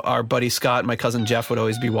 like, you know, our buddy Scott and my cousin Jeff would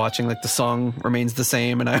always be watching, like, The Song Remains the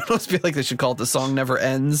Same, and I almost feel like they should call it The Song Never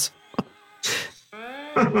Ends.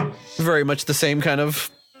 Very much the same kind of,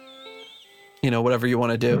 you know, whatever you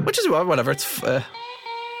want to do, which is whatever. It's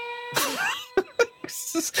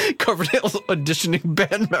Coverdale auditioning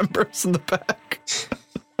band members in the back.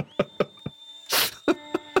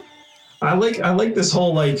 I like this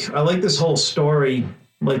whole story.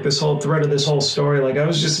 Like this whole thread of this whole story, like I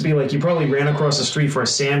was just to be like, you probably ran across the street for a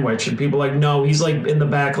sandwich, and people like, no, he's like in the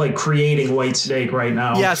back, like creating white steak right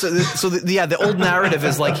now. Yeah, the old narrative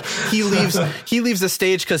is like he leaves the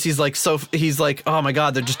stage because he's like, oh my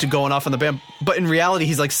god, they're just going off on the band. But in reality,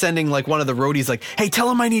 he's like sending like one of the roadies like, hey, tell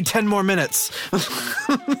him I need 10 more minutes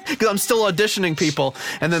because I'm still auditioning people.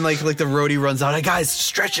 And then like the roadie runs out, hey guys,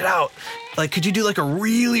 stretch it out. Like, could you do like a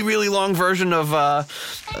really, really long version of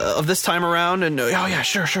this time around? And oh yeah,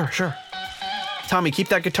 sure. Tommy, keep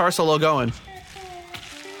that guitar solo going.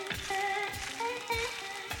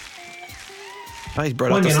 Oh, he's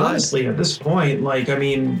brought up the slide. Honestly, at this point, like, I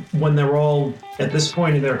mean, when they're all at this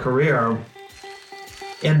point in their career,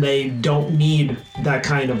 and they don't need that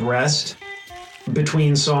kind of rest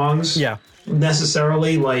between songs,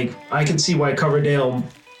 necessarily. Like, I can see why Coverdale,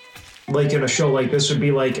 like in a show like this, would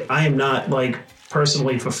be like, I am not like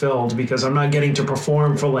personally fulfilled because I'm not getting to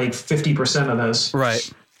perform for like 50% of this.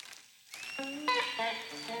 Right.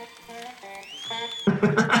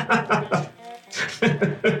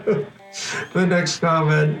 The next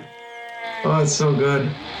comment. Oh, it's so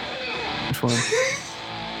good. Which one?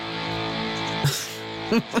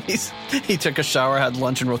 He took a shower, had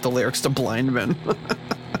lunch, and wrote the lyrics to Blind Men.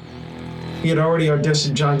 He had already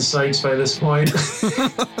auditioned John Sykes by this point.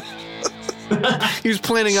 He was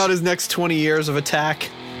planning out his next 20 years of attack.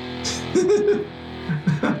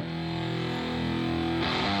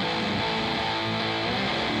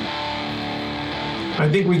 I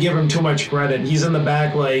think we give him too much credit. He's in the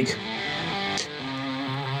back like,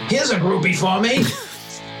 here's a groupie for me.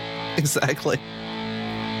 Exactly.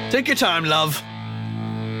 Take your time, love.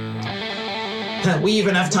 We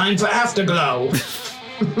even have time for Afterglow.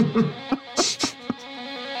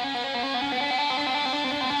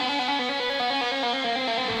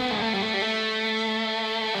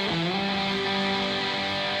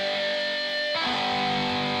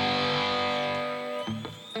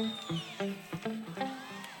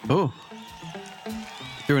 Oh.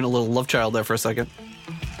 Threw in a little love child there for a second.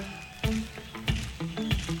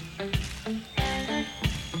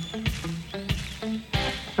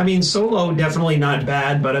 I mean, solo, definitely not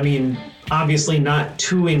bad, but I mean, obviously not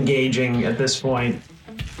too engaging at this point.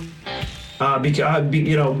 Because,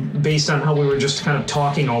 you know, based on how we were just kind of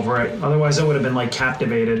talking over it. Otherwise, I would have been like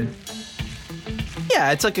captivated.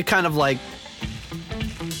 Yeah, it's like a kind of like,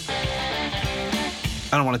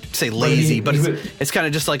 I don't want to say lazy, but it's kind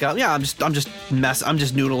of just like, I'm just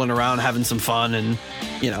noodling around having some fun, and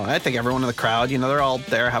you know, I think everyone in the crowd, you know, they're all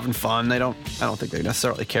there having fun. I don't think they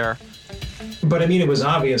necessarily care. But I mean, it was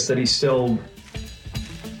obvious that he still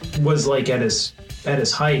was like at his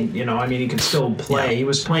height. You know, I mean, he could still play. Yeah. He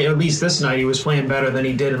was playing, at least this night, he was playing better than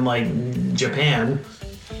he did in like Japan.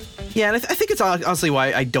 Yeah, and I think it's honestly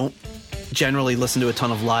why I don't generally listen to a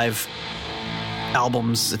ton of live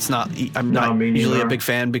albums. It's not. I'm not usually a big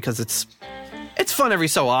fan because it's it's fun every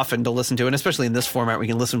so often to listen to, and especially in this format, we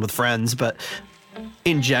can listen with friends. But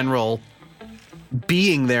in general,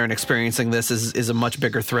 being there and experiencing this is a much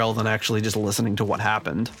bigger thrill than actually just listening to what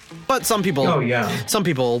happened. But some people, some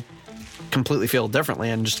people completely feel differently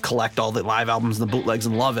and just collect all the live albums and the bootlegs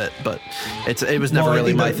and love it. But it was never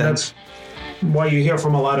really my thing. That's why you hear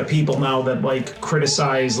from a lot of people now that like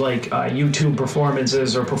criticize like YouTube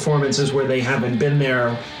performances or performances where they haven't been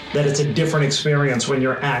there, that it's a different experience when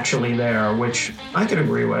you're actually there, which I could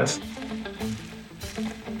agree with.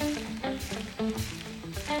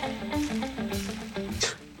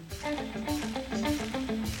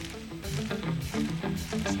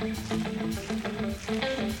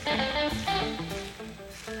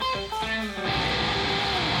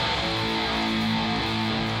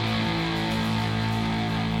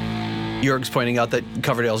 Jörg's pointing out that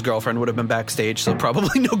Coverdale's girlfriend would have been backstage, so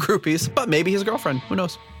probably no groupies, but maybe his girlfriend. Who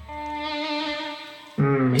knows?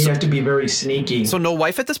 He'd have to be very sneaky. So no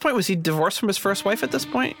wife at this point? Was he divorced from his first wife at this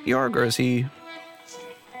point, Jörg, or is he...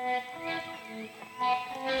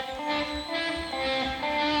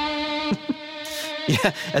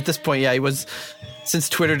 Yeah, at this point, yeah, he was... Since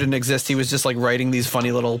Twitter didn't exist, he was just like writing these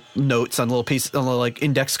funny little notes on little like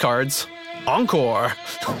index cards. Encore.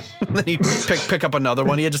 Then he'd pick up another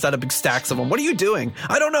one. He had just had a big stacks of them. What are you doing?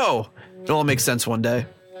 I don't know. It'll all make sense one day.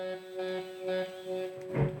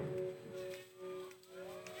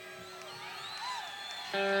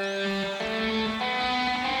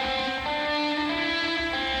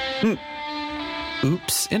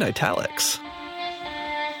 Oops, in italics.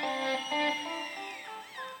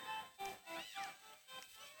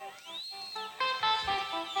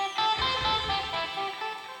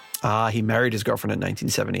 He married his girlfriend in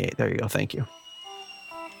 1978. There you go. Thank you.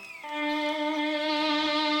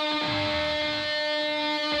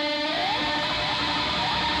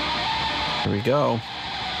 Here we go.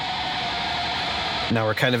 Now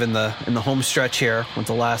we're kind of in the home stretch here with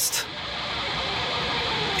the last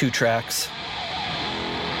 2 tracks.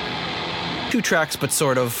 2 tracks, but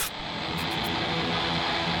sort of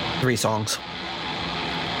 3 songs.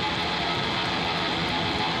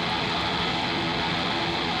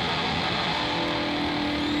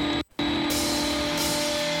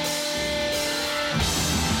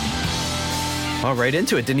 Oh, right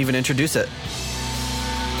into it. Didn't even introduce it.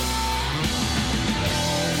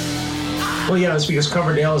 Well, yeah, it's because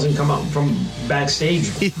Coverdale hasn't come up from backstage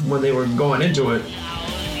when they were going into it.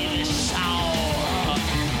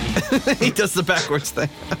 He does the backwards thing.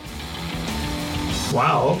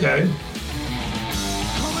 Wow, okay.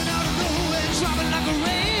 Coming out of nowhere, dropping like a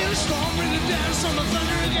rainstorm, bringing down some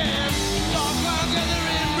thunder again. All cloud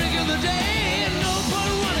gathering, bringing the day, and no fun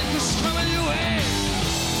running, 'cause it's coming your way.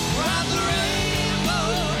 Ride the rainbow,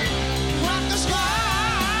 rock the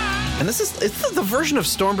sky. And it's the version of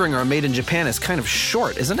Stormbringer made in Japan is kind of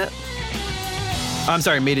short, isn't it? I'm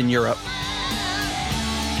sorry, made in Europe.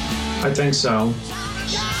 I think so.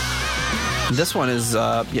 This one is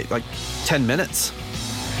like 10 minutes.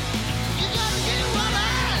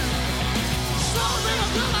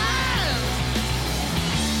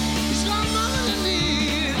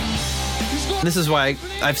 And this is why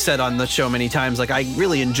I've said on the show many times, like I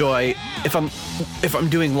really enjoy if I'm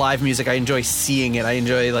doing live music, I enjoy seeing it. I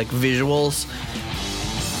enjoy like visuals.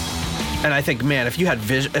 And I think, man, if you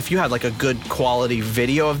had like a good quality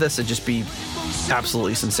video of this, it'd just be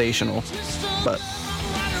absolutely sensational. But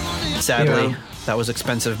sadly, that was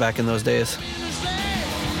expensive back in those days.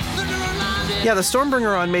 Yeah, the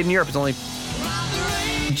Stormbringer on Made in Europe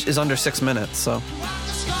is under 6 minutes, so.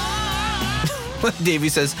 Davey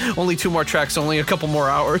says, only 2 more tracks, only a couple more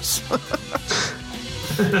hours.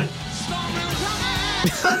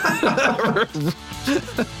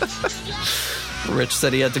 Rich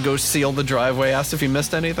said he had to go seal the driveway, asked if he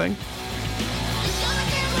missed anything.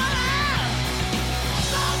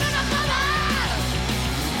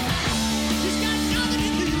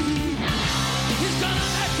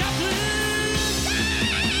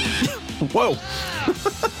 Whoa.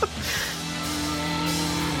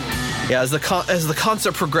 Yeah, as the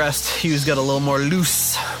concert progressed, Hughes got a little more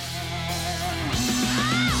loose.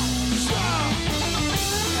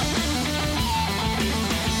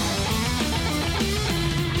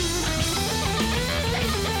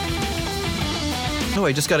 Oh,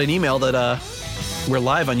 I just got an email that we're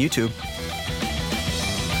live on YouTube.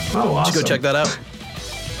 Oh, awesome. Go check that out.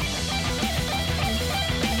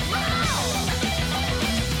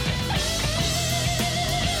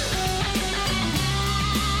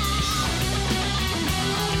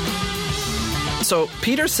 So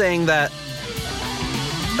Peter's saying that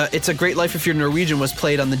It's a Great Life If You're Norwegian was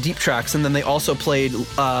played on the deep tracks, and then they also played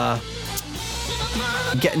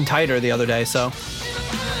getting tighter the other day, so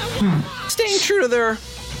staying true to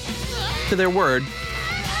their word.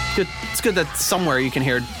 Good. It's good that somewhere you can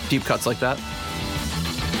hear deep cuts like that.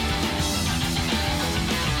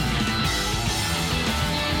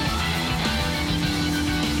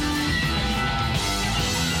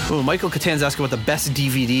 Ooh, Michael Catan's asking what the best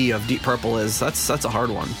DVD of Deep Purple is. That's a hard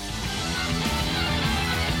one.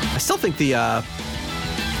 I still think the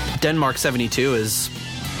Denmark 72 is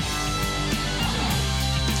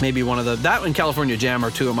maybe one of that and California Jam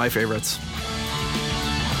are two of my favorites.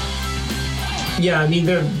 Yeah, I mean,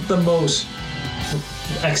 they're the most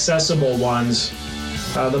accessible ones,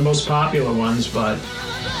 the most popular ones, but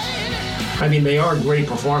I mean, they are great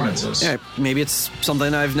performances. Yeah, maybe it's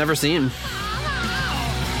something I've never seen.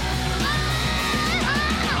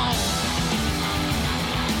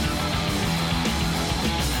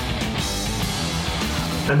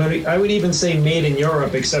 I would even say made in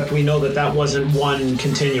Europe, except we know that wasn't one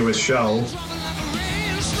continuous show.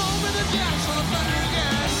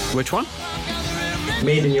 Which one?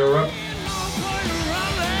 Made in Europe.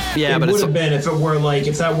 Yeah, but it would have been if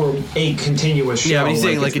that were a continuous show. Yeah, but he's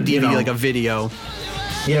saying like a DVD, like a video.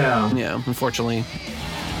 Yeah. Yeah, unfortunately,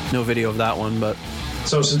 no video of that one, but.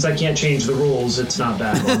 So since I can't change the rules, it's not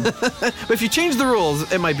that one. But if you change the rules,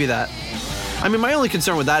 it might be that. I mean, my only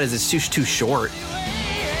concern with that is it's too short.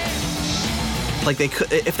 Like they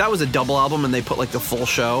could, if that was a double album and they put like the full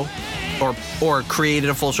show, or created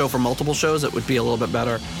a full show for multiple shows, it would be a little bit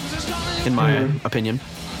better, in my opinion.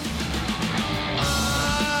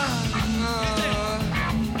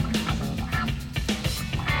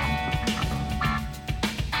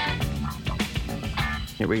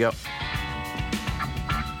 Here we go.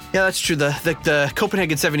 Yeah, that's true. The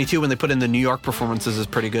Copenhagen 72, when they put in the New York performances, is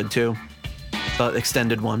pretty good too. The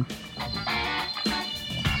extended one.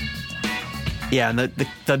 Yeah, and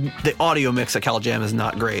the audio mix at Cal Jam is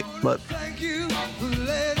not great, but.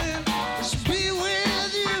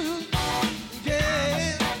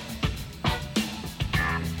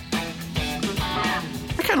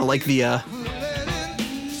 I kind of like the. I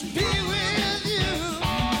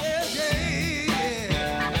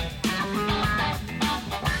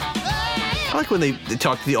like when they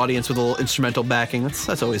talk to the audience with a little instrumental backing.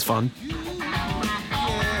 That's always fun.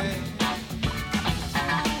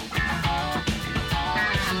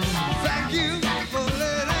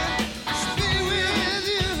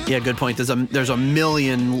 Yeah, good point. There's a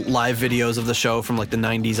million live videos of the show from like the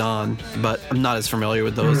 90s on, but I'm not as familiar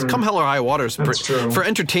with those. Come Hell or High Water is for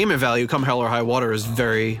entertainment value. Come Hell or High Water is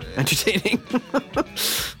very entertaining.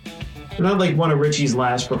 Not like one of Richie's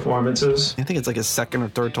last performances. I think it's like his second or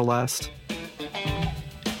third to last.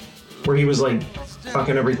 Where he was like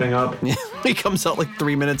fucking everything up. Yeah, he comes out like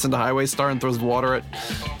 3 minutes into Highway Star and throws water at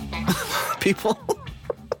people.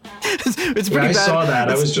 It's pretty bad. I saw that.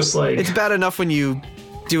 I was just like... It's bad enough when you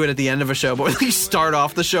do it at the end of a show, but when you start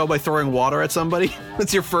off the show by throwing water at somebody,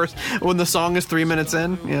 it's your first... When the song is 3 minutes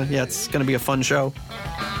in, yeah, it's going to be a fun show.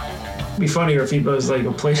 It'd be funnier if he was like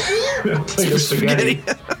a plate of spaghetti.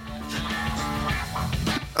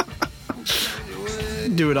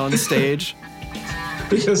 Do it on stage.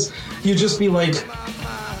 Because you'd just be like...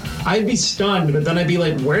 I'd be stunned, but then I'd be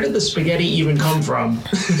like, where did the spaghetti even come from?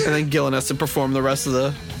 And then Gillen has to perform the rest of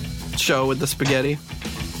the show with the spaghetti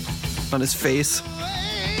on his face.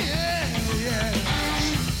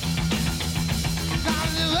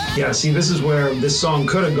 Yeah, see, this is where this song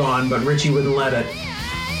could have gone, but Richie wouldn't let it.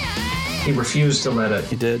 He refused to let it.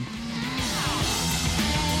 He did.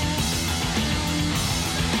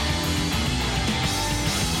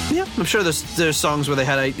 Yeah, I'm sure there's songs where they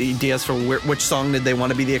had ideas for which song did they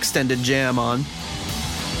want to be the extended jam on.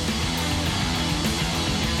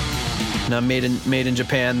 Now, Made in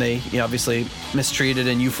Japan, they obviously Mistreated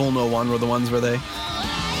and You Fool No One were the ones where they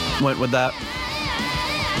went with that.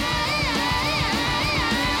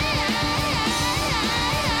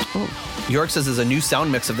 Oh, York says there's a new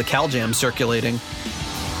sound mix of the Cal Jam circulating.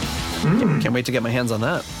 Can't wait to get my hands on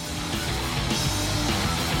that.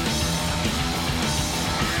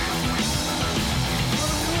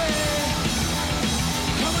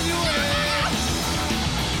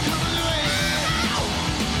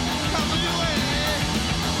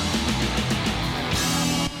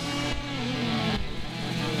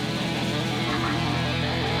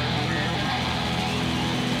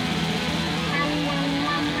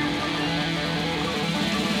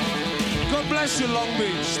 Bless you, Long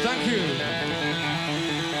Beach. Thank you.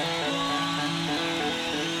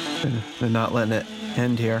 They're not letting it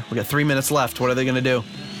end here. We got 3 minutes left. What are they going to do?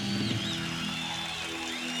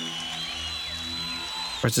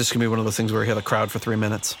 Or is this going to be one of those things where we hear the crowd for 3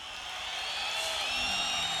 minutes?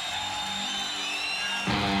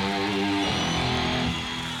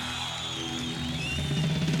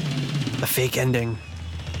 fake ending.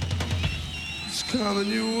 It's coming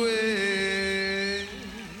your way.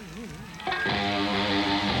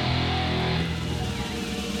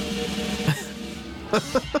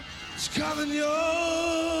 It's coming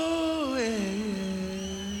your way.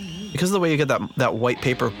 Because of the way you get that white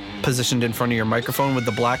paper positioned in front of your microphone with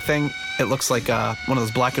the black thing, it looks like one of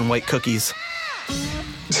those black and white cookies.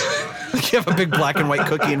 Like you have a big black and white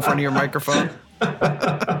cookie in front of your microphone.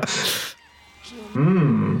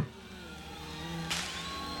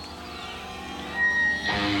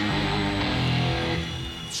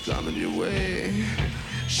 It's coming your way.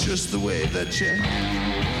 It's just the way that you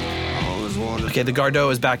always wanted. Okay, the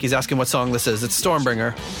Gardot is back. He's asking what song this is. It's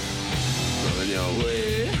Stormbringer. Coming your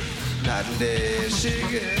way. Night and day,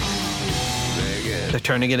 shake it. Make it. They're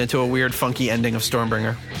turning it into a weird, funky ending of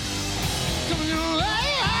Stormbringer. Coming your way.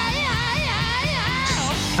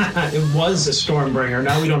 It was a Stormbringer.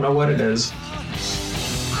 Now we don't know what it is.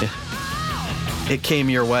 It came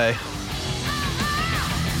your way.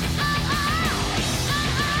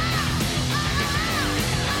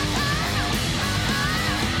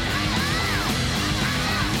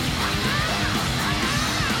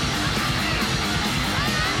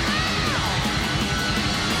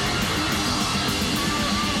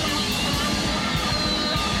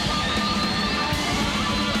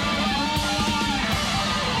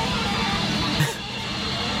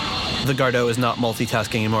 The Gardot is not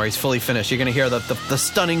multitasking anymore. He's fully finished. You're going to hear the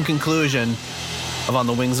stunning conclusion of On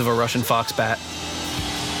the Wings of a Russian Foxbat.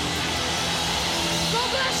 God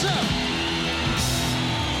bless you.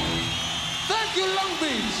 Thank you, Long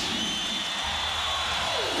Beach.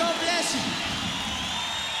 God bless you.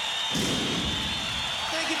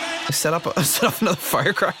 Thank you very much. Set up another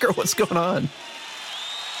firecracker? What's going on?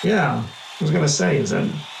 Yeah. I was going to say, is that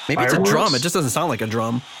Maybe it's a fireworks? drum. It just doesn't sound like a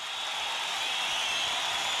drum.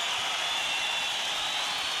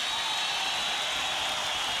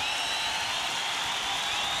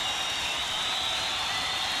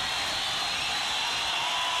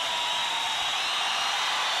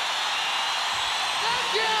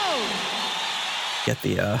 Thank you. Get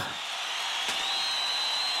the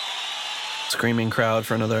screaming crowd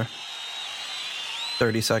for another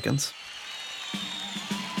 30 seconds.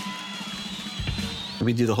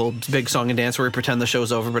 We do the whole big song and dance where we pretend the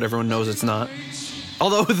show's over, but everyone knows it's not.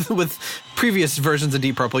 Although with previous versions of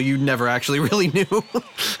Deep Purple, you never actually really knew.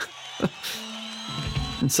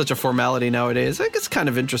 It's such a formality nowadays. I think it's kind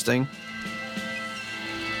of interesting.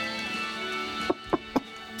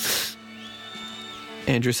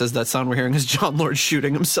 Andrew says that sound we're hearing is John Lord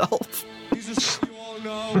shooting himself. These are stuff you all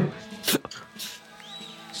know.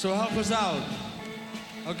 So help us out,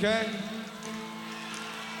 okay?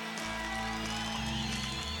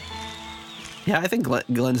 Yeah, I think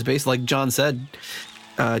Glenn's bass, like John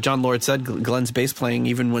Lord said, Glenn's bass playing,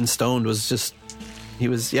 even when stoned, was just, he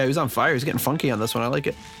was on fire. He's getting funky on this one. I like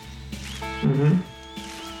it. Mm-hmm.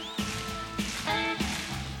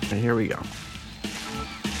 And here we go.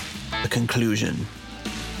 The conclusion.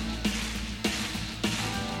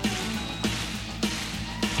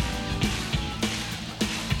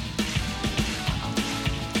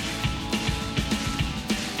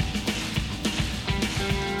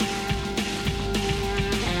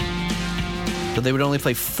 So they would only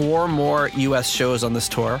play 4 more U.S. shows on this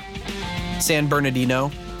tour. San Bernardino,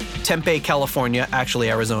 Tempe, California, actually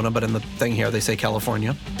Arizona, but in the thing here they say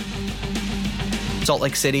California. Salt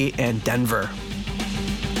Lake City, and Denver.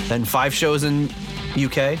 Then 5 shows in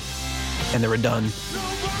UK, and they were done.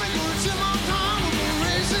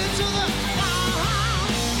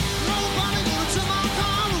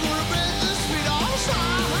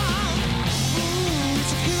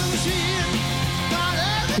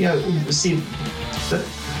 Yeah, see,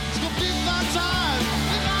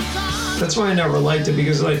 that's why I never liked it,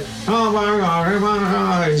 because like, oh my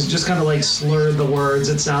God, he's just kind of like slurred the words,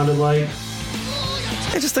 it sounded like.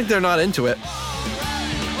 I just think they're not into it.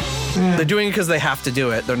 Yeah. They're doing it because they have to do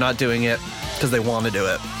it. They're not doing it because they want to do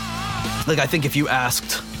it. Like, I think if you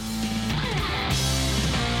asked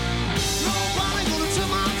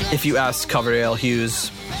Coverdale, Hughes,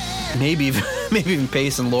 maybe even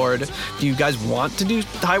Pace and Lord, do you guys want to do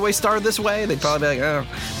Highway Star this way? They'd probably be like, oh.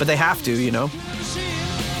 But they have to, you know?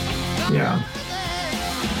 Yeah.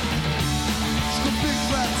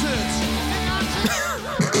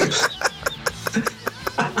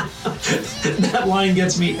 That line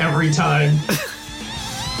gets me every time.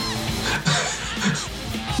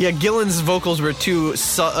 Yeah, Gillan's vocals were too,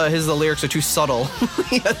 the lyrics are too subtle.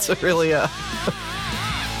 He had to really,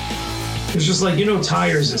 It's just like,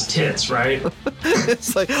 tires is tits, right?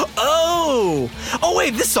 It's like, oh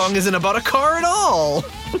wait, this song isn't about a car at all.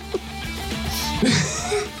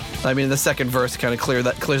 I mean, the second verse kind of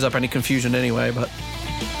clears up any confusion anyway, but.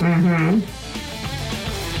 Mm-hmm.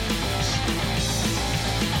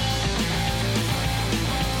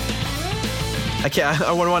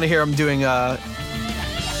 I wouldn't want to hear him doing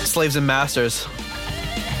Slaves and Masters.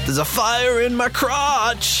 There's a fire in my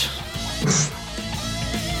crotch.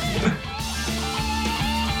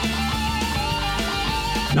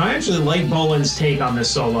 No, I actually like Boland's take on this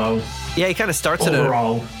solo. Yeah, he kind of starts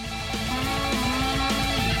overall. it.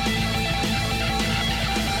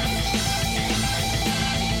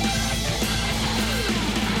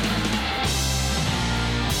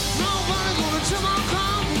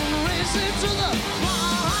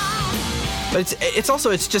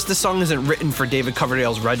 But it's just the song isn't written for David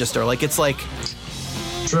Coverdale's register. Like, it's like...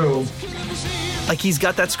 True. Like, he's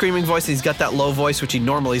got that screaming voice, he's got that low voice, which he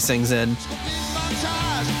normally sings in.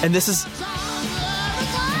 And this is...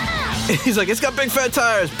 He's like, it's got big fat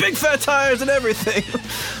tires and everything.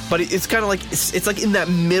 But it's kind of like, it's like in that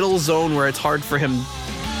middle zone where it's hard for him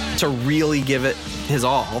to really give it his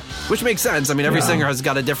all. Which makes sense. I mean, every singer has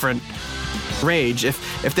got a different... range.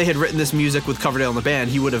 If they had written this music with Coverdale in the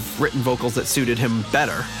band, he would have written vocals that suited him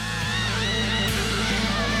better.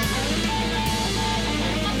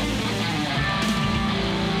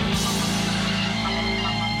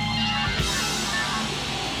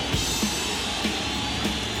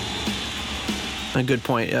 A good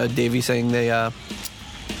point. Davey saying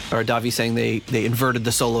Davi saying they inverted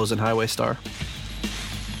the solos in Highway Star.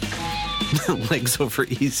 Legs over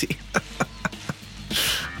easy.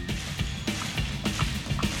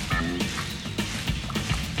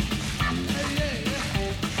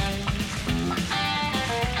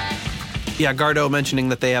 Yeah, Gardo mentioning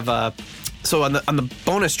that they have so on the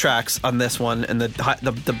bonus tracks on this one and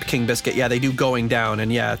the King Biscuit, yeah, they do Going Down,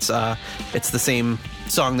 and yeah, it's the same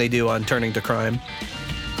song they do on Turning to Crime.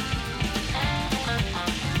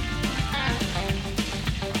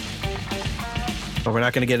 But we're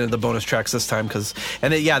not going to get into the bonus tracks this time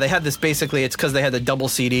they had this basically, it's because they had the double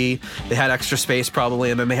CD, they had extra space probably,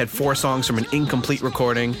 and then they had 4 songs from an incomplete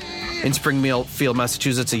recording in Springfield,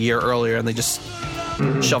 Massachusetts a year earlier, and they just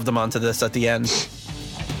shoved them onto this at the end.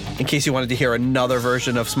 In case you wanted to hear another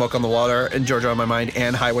version of Smoke on the Water and Georgia on My Mind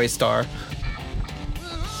and Highway Star.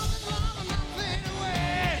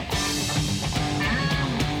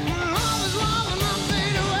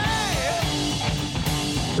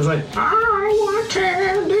 It's like, I want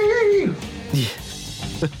candy.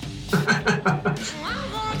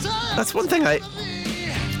 That's one thing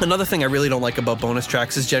Another thing I really don't like about bonus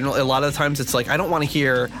tracks is generally, a lot of the times it's like, I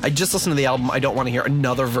just listened to the album, I don't want to hear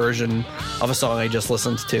another version of a song I just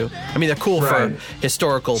listened to. I mean, they're cool for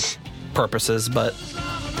historical purposes, but...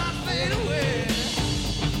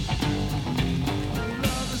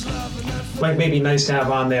 Like, maybe nice to have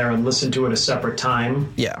on there and listen to it a separate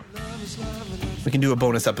time. Yeah. We can do a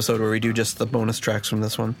bonus episode where we do just the bonus tracks from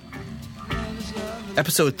this one.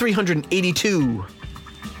 Episode 382.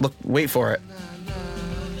 Wait for it.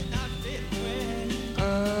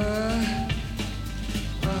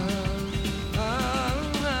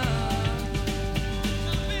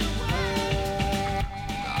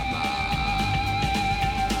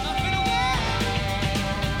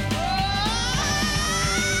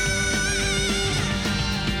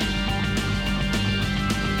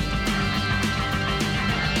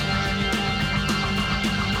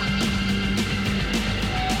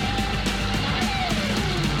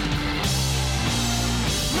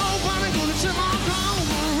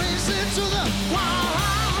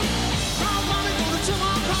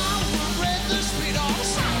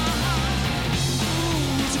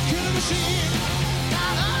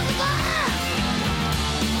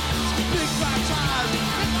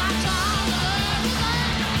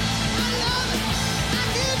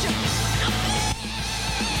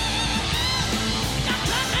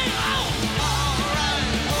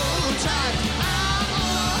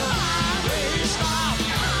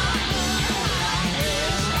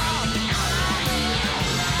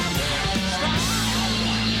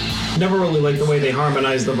 Never really liked the way they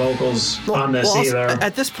harmonized the vocals on this either.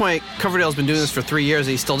 At this point, Coverdale's been doing this for 3 years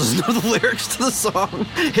and he still doesn't know the lyrics to the song.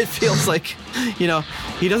 It feels like, he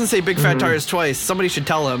doesn't say Big Fat Tires twice. Somebody should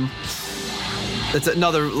tell him. It's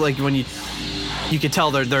another, like, when you can tell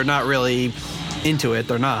they're not really into it.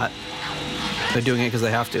 They're not. They're doing it because they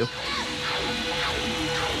have to.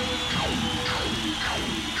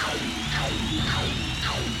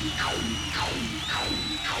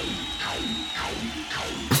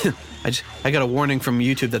 I got a warning from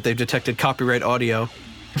YouTube that they've detected copyright audio.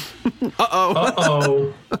 Uh-oh.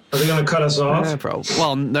 Uh-oh. Are they going to cut us off? Yeah, probably.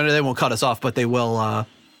 Well, no, they won't cut us off, but they will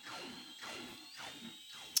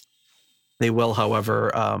They will,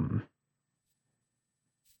 however,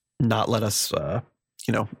 not let us,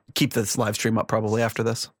 keep this live stream up probably after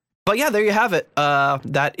this. But yeah, there you have it.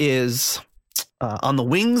 That is On the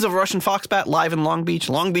Wings of Russian Foxbat, live in Long Beach,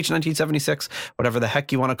 1976, whatever the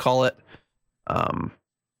heck you want to call it.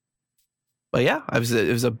 But yeah, it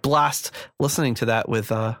was a blast listening to that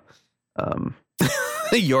with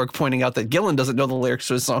York pointing out that Gillan doesn't know the lyrics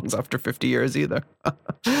to his songs after 50 years either.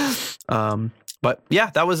 But yeah,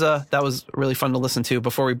 that was really fun to listen to.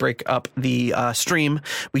 Before we break up the stream,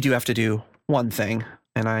 we do have to do one thing,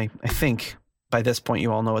 and I think by this point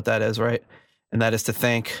you all know what that is, right? And that is to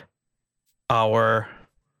thank our,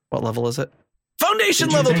 what level is it? Foundation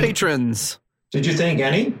level patrons. Did you thank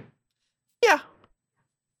any? Yeah.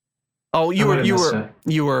 Oh,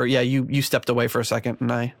 you stepped away for a second,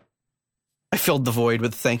 and I filled the void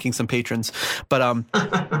with thanking some patrons. But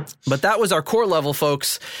but that was our core level,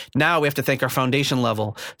 folks. Now we have to thank our foundation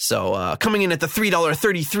level. So coming in at the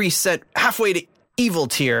 $3.33 halfway to evil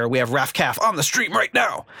tier, we have Raf Calf on the stream right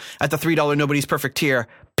now. At the $3 Nobody's Perfect tier,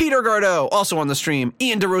 Peter Gardeau, also on the stream,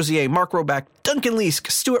 Ian DeRosier, Mark Roback, Duncan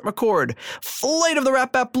Leask, Stuart McCord, Flight of the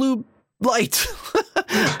Rat Bat Blue Light,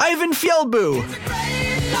 Ivan Fjellbu,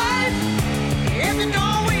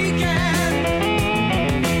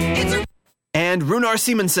 and Runar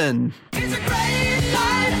Simonsen.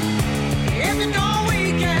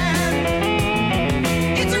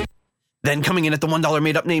 Then coming in at the $1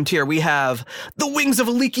 made-up name tier, we have The Wings of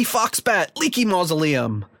a Leaky Foxbat, Leaky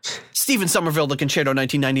Mausoleum, Stephen Somerville, the Concerto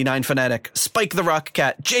 1999 Fanatic, Spike the Rock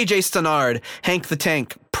Cat, JJ Stenard, Hank the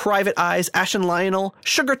Tank, Private Eyes, Ashen Lionel,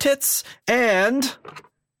 Sugar Tits, and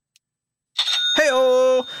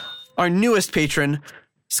heyo, our newest patron,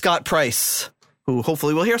 Scott Price, who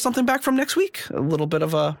hopefully we'll hear something back from next week. A little bit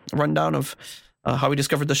of a rundown of how we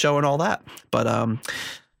discovered the show and all that. But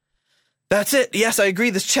that's it. Yes, I agree.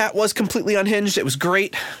 This chat was completely unhinged. It was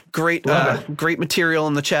great material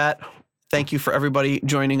in the chat. Thank you for everybody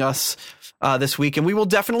joining us this week. And we will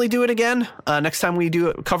definitely do it again. Next time we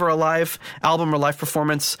cover a live album or live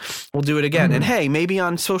performance, we'll do it again. Mm-hmm. And hey, maybe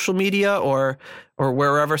on social media or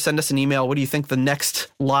wherever, send us an email. What do you think the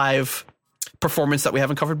next live performance that we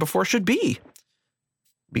haven't covered before should be?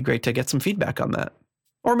 Be great to get some feedback on that.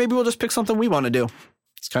 Or maybe we'll just pick something we want to do.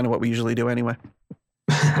 It's kind of what we usually do anyway.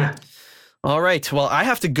 All right. Well, I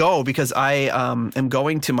have to go because I am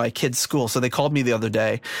going to my kids' school. So they called me the other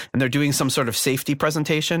day and they're doing some sort of safety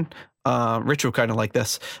presentation. Rich will kind of like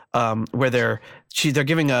this, where they're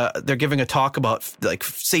giving a talk about like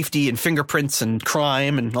safety and fingerprints and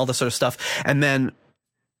crime and all this sort of stuff. And then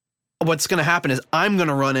what's going to happen is I'm going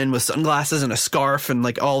to run in with sunglasses and a scarf and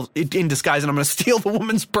like all in disguise, and I'm going to steal the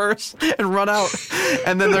woman's purse and run out.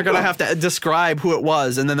 And then they're going to have to describe who it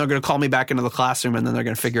was. And then they're going to call me back into the classroom, and then they're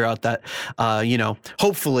going to figure out that,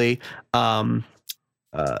 hopefully my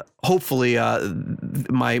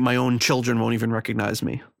own children won't even recognize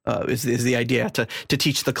me. Is the idea to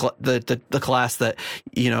teach the class that,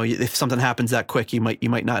 if something happens that quick, you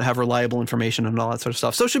might not have reliable information and all that sort of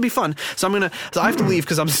stuff. So it should be fun. So I have to leave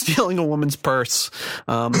because I'm stealing a woman's purse.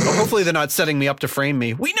 Hopefully they're not setting me up to frame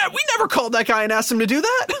me. We never called that guy and asked him to do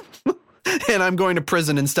that. And I'm going to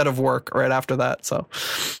prison instead of work right after that. So.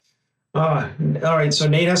 All right, so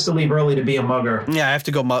Nate has to leave early to be a mugger. Yeah, I have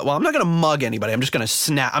to go mug. Well, I'm not going to mug anybody. I'm just going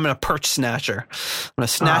to I'm going to perch snatcher. I'm going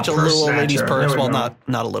to snatch a little old lady's purse. Well, not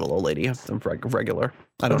a little old lady. I'm regular.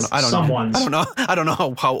 I don't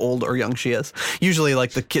know how old or young she is. Usually,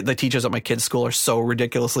 like the teachers at my kids' school are so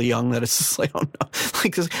ridiculously young that it's just like, oh no,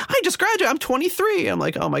 like I just graduated. I'm 23. I'm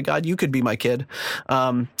like, oh my god, you could be my kid.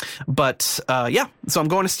 Yeah. So I'm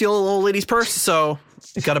going to steal a little lady's purse. So.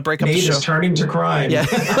 Got to break up Nate the show. Is turning to crime. Yeah,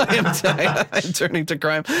 I'm turning to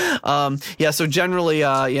crime. So generally,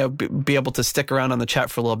 be able to stick around on the chat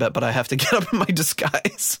for a little bit, but I have to get up in my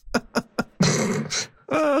disguise.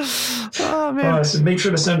 Oh man! So make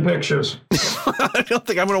sure to send pictures. I don't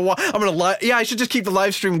think I'm gonna. Yeah, I should just keep the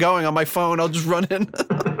live stream going on my phone. I'll just run in.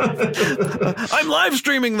 I'm live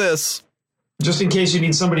streaming this. Just in case you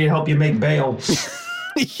need somebody to help you make bail.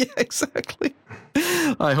 Yeah, exactly.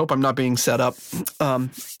 I hope I'm not being set up. All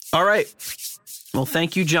right. Well,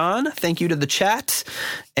 thank you, John. Thank you to the chat.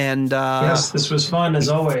 And yes, this was fun as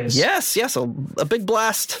always. Yes. A big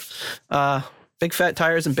blast. Big fat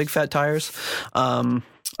tires and big fat tires. All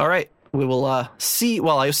right. We will see.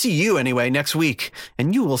 Well, I'll see you anyway next week,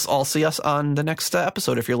 and you will all see us on the next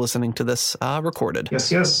episode if you're listening to this recorded.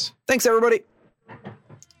 Yes. Thanks, everybody.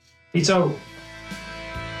 Peace out.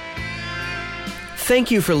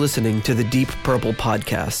 Thank you for listening to the Deep Purple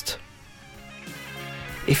podcast.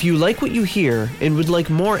 If you like what you hear and would like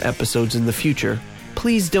more episodes in the future,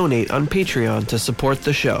 please donate on Patreon to support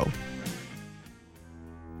the show.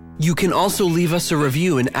 You can also leave us a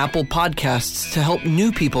review in Apple Podcasts to help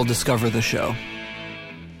new people discover the show.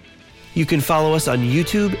 You can follow us on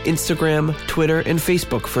YouTube, Instagram, Twitter, and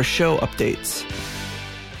Facebook for show updates.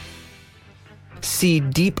 See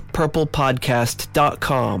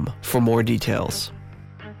deeppurplepodcast.com for more details.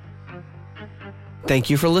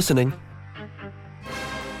 Thank you for listening.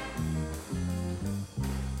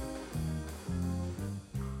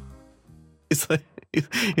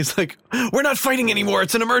 He's like, we're not fighting anymore.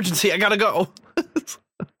 It's an emergency. I gotta go.